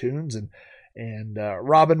cartoons and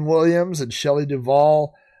Robin Williams and Shelley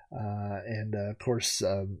Duvall and of course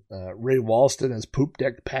Ray Walston as Poop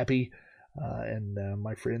Deck Pappy, and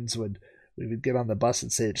my friends we would get on the bus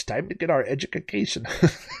and say, it's time to get our education.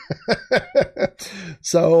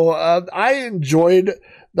 So I enjoyed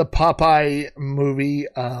the Popeye movie.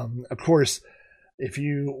 Of course, if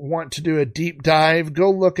you want to do a deep dive, go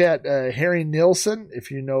look at Harry Nilsson. If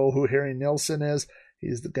you know who Harry Nilsson is,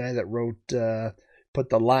 he's the guy that wrote Put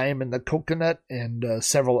the Lime in the Coconut and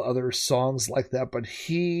several other songs like that. But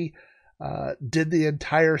he did the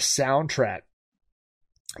entire soundtrack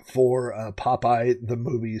for Popeye the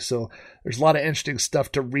movie. So there's a lot of interesting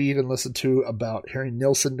stuff to read and listen to about Harry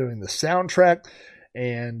Nilsson doing the soundtrack.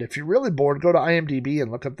 And if you're really bored, go to IMDb and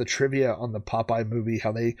look up the trivia on the Popeye movie,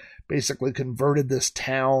 how they basically converted this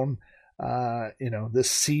town, this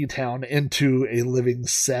sea town, into a living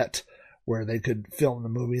set where they could film the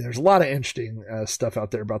movie. There's a lot of interesting stuff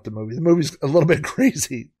out there about the movie. The movie's a little bit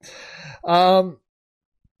crazy. I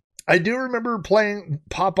do remember playing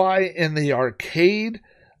Popeye in the arcade.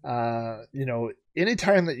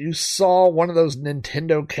 Anytime that you saw one of those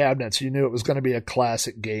Nintendo cabinets, you knew it was going to be a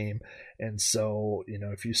classic game. And so,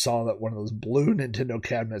 if you saw that one of those blue Nintendo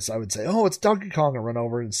cabinets, I would say, oh, it's Donkey Kong, and run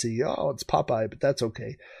over and see, oh, it's Popeye, but that's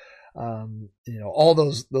okay. All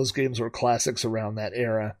those games were classics around that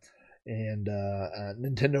era. And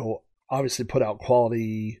Nintendo obviously put out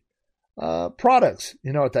quality products,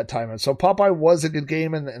 at that time. And so Popeye was a good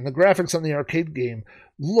game, and the graphics on the arcade game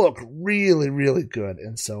look really, really good.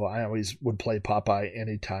 And so I always would play Popeye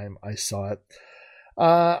anytime I saw it.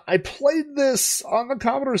 I played this on the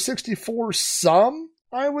Commodore 64 some,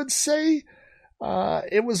 I would say.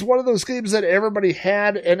 It was one of those games that everybody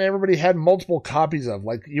had, and everybody had multiple copies of.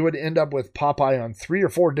 Like, you would end up with Popeye on 3 or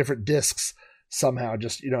 4 different discs somehow,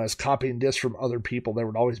 just, as copying discs from other people. There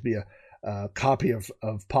would always be a copy of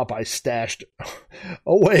Popeye stashed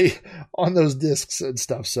away on those discs and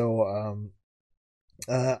stuff. So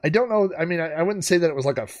I don't know. I mean, I wouldn't say that it was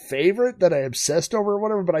like a favorite that I obsessed over or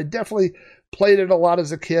whatever, but I definitely played it a lot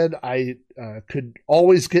as a kid. I could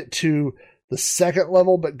always get to the second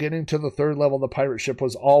level, but getting to the third level, the pirate ship,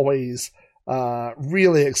 was always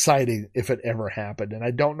really exciting if it ever happened. And I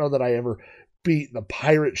don't know that I ever beat the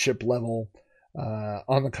pirate ship level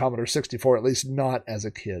on the Commodore 64, at least not as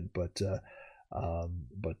a kid, but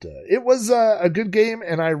it was a good game,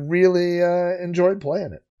 and I really enjoyed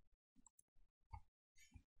playing it.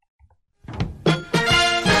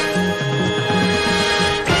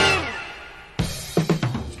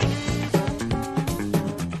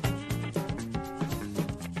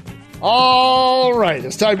 All right,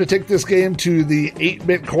 it's time to take this game to the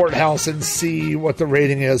 8-bit courthouse and see what the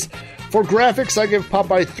rating is. For graphics, I give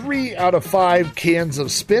Popeye 3 out of 5 cans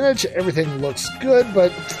of spinach. Everything looks good,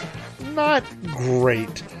 but not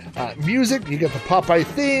great. Music, you get the Popeye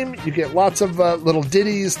theme. You get lots of little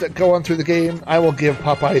ditties that go on through the game. I will give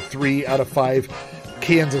Popeye 3 out of 5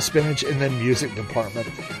 cans of spinach in the music department.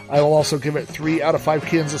 I will also give it 3 out of 5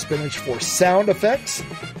 cans of spinach for sound effects.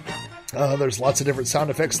 There's lots of different sound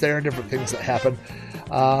effects there and different things that happen.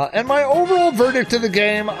 And my overall verdict of the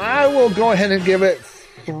game, I will go ahead and give it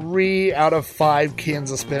 3 out of 5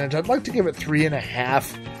 cans of spinach. I'd like to give it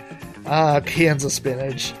 3.5 cans of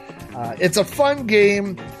spinach. It's a fun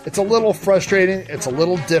game. It's a little frustrating. It's a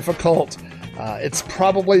little difficult. It's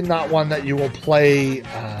probably not one that you will play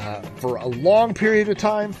for a long period of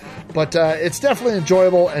time, but it's definitely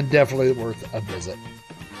enjoyable and definitely worth a visit.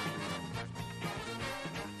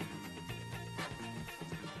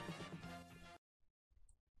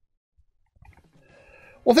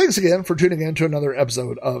 Well, thanks again for tuning in to another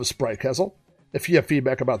episode of Sprite Castle. If you have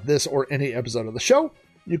feedback about this or any episode of the show,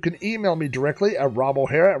 you can email me directly at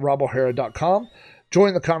robohara@robohara.com.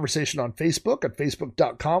 Join the conversation on Facebook at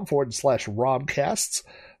facebook.com/robcasts.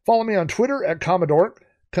 Follow me on Twitter at Commodore.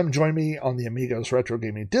 Come join me on the Amigos Retro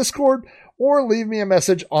Gaming Discord, or leave me a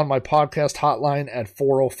message on my podcast hotline at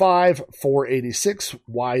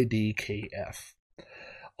 405-486-YDKF.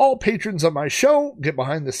 All patrons of my show get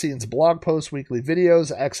behind-the-scenes blog posts, weekly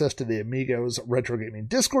videos, access to the Amigos Retro Gaming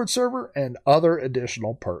Discord server, and other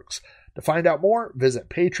additional perks. To find out more, visit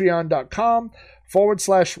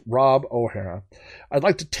patreon.com/Rob O'Hara. I'd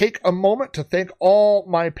like to take a moment to thank all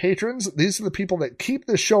my patrons. These are the people that keep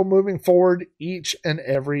this show moving forward each and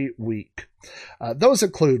every week. Those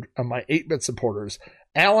include my 8-bit supporters: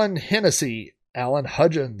 Alan Hennessy, Alan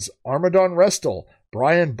Hudgens, Armadon Restel,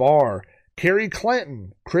 Brian Barr, Carrie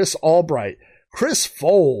Clanton, Chris Albright, Chris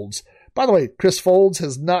Folds. By the way, Chris Folds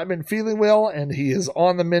has not been feeling well, and he is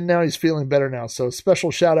on the mend now. He's feeling better now. So special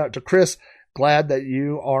shout out to Chris. Glad that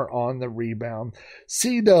you are on the rebound.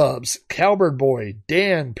 C-Dubs, Cowbird Boy,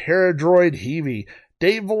 Dan, Paradroid Heavy,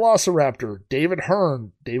 Dave Velociraptor, David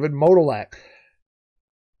Hearn, David Modolak.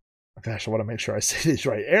 Gosh, I want to make sure I say these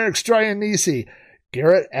right. Eric Stryanisi,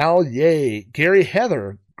 Garrett Allier, Gary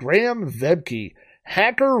Heather, Graham Vebke,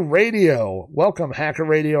 Hacker Radio. Welcome, Hacker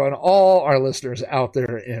Radio, and all our listeners out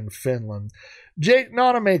there in Finland. Jake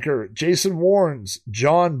Nonamaker, Jason Warrens,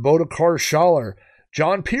 John Bodekar Schaller,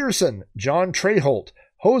 John Pearson, John Treholt,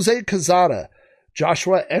 Jose Cazada,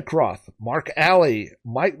 Joshua Eckroth, Mark Alley,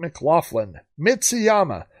 Mike McLaughlin,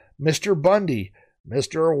 Mitsuyama, Mr. Bundy,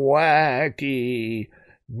 Mr. Wacky,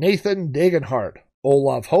 Nathan Dagenhart,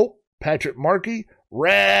 Olaf Hope, Patrick Markey,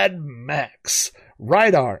 Rad Max,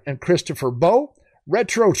 Rydar and Christopher Bow,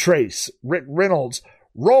 Retro Trace, Rick Reynolds,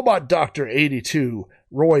 Robot Doctor 82,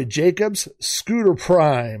 Roy Jacobs, Scooter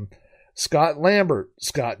Prime, Scott Lambert,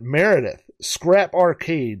 Scott Meredith, Scrap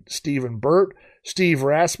Arcade, Stephen Burt, Steve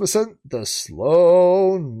Rasmussen, The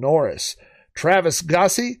Slow Norris, Travis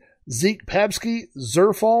Gossi, Zeke Pabsky,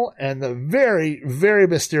 Zerfall, and the very, very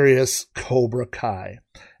mysterious Cobra Kai.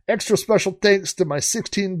 Extra special thanks to my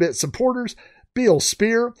 16-bit supporters, Beal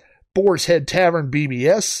Spear, Boar's Head Tavern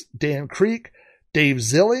BBS, Dan Creek, Dave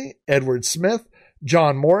Zilli, Edward Smith,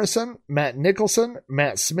 John Morrison, Matt Nicholson,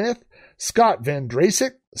 Matt Smith, Scott Van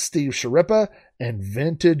Drasic, Steve Sharippa, and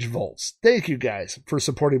Vintage Volts. Thank you guys for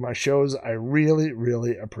supporting my shows. I really,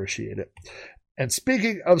 really appreciate it. And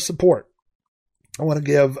speaking of support, I want to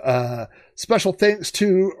give special thanks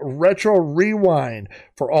to Retro Rewind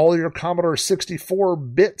for all your Commodore 64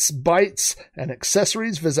 bits, bytes, and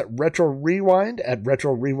accessories. Visit Retro Rewind at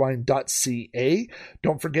retrorewind.ca.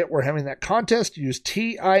 Don't forget we're having that contest. Use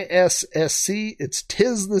TISSC. It's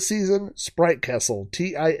Tis the Season Sprite Castle.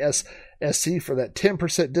 TISSC for that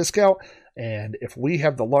 10% discount. And if we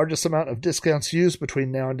have the largest amount of discounts used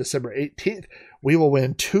between now and December 18th, we will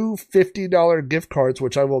win 2 $50 gift cards,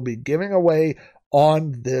 which I will be giving away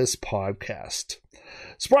on this podcast.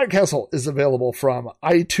 Sprite Castle is available from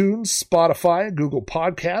iTunes, Spotify, Google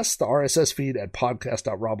Podcasts, the RSS feed at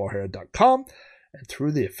podcast.robohara.com, and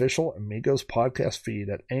through the official Amigos podcast feed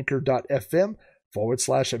at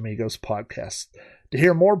anchor.fm/Amigos Podcasts. To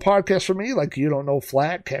hear more podcasts from me, like You Don't Know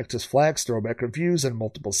Flack, Cactus Flax, Throwback Reviews, and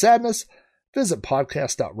Multiple Sadness, visit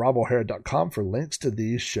podcast.robohara.com for links to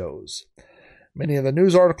these shows. Many of the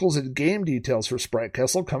news articles and game details for Sprite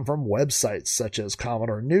Castle come from websites such as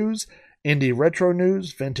Commodore News, Indie Retro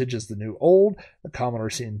News, Vintage is the New Old, the Commodore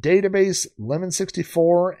Scene Database, Lemon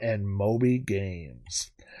 64, and Moby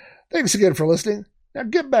Games. Thanks again for listening. Now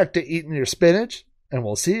get back to eating your spinach, and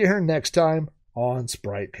we'll see you here next time on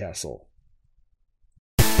Sprite Castle.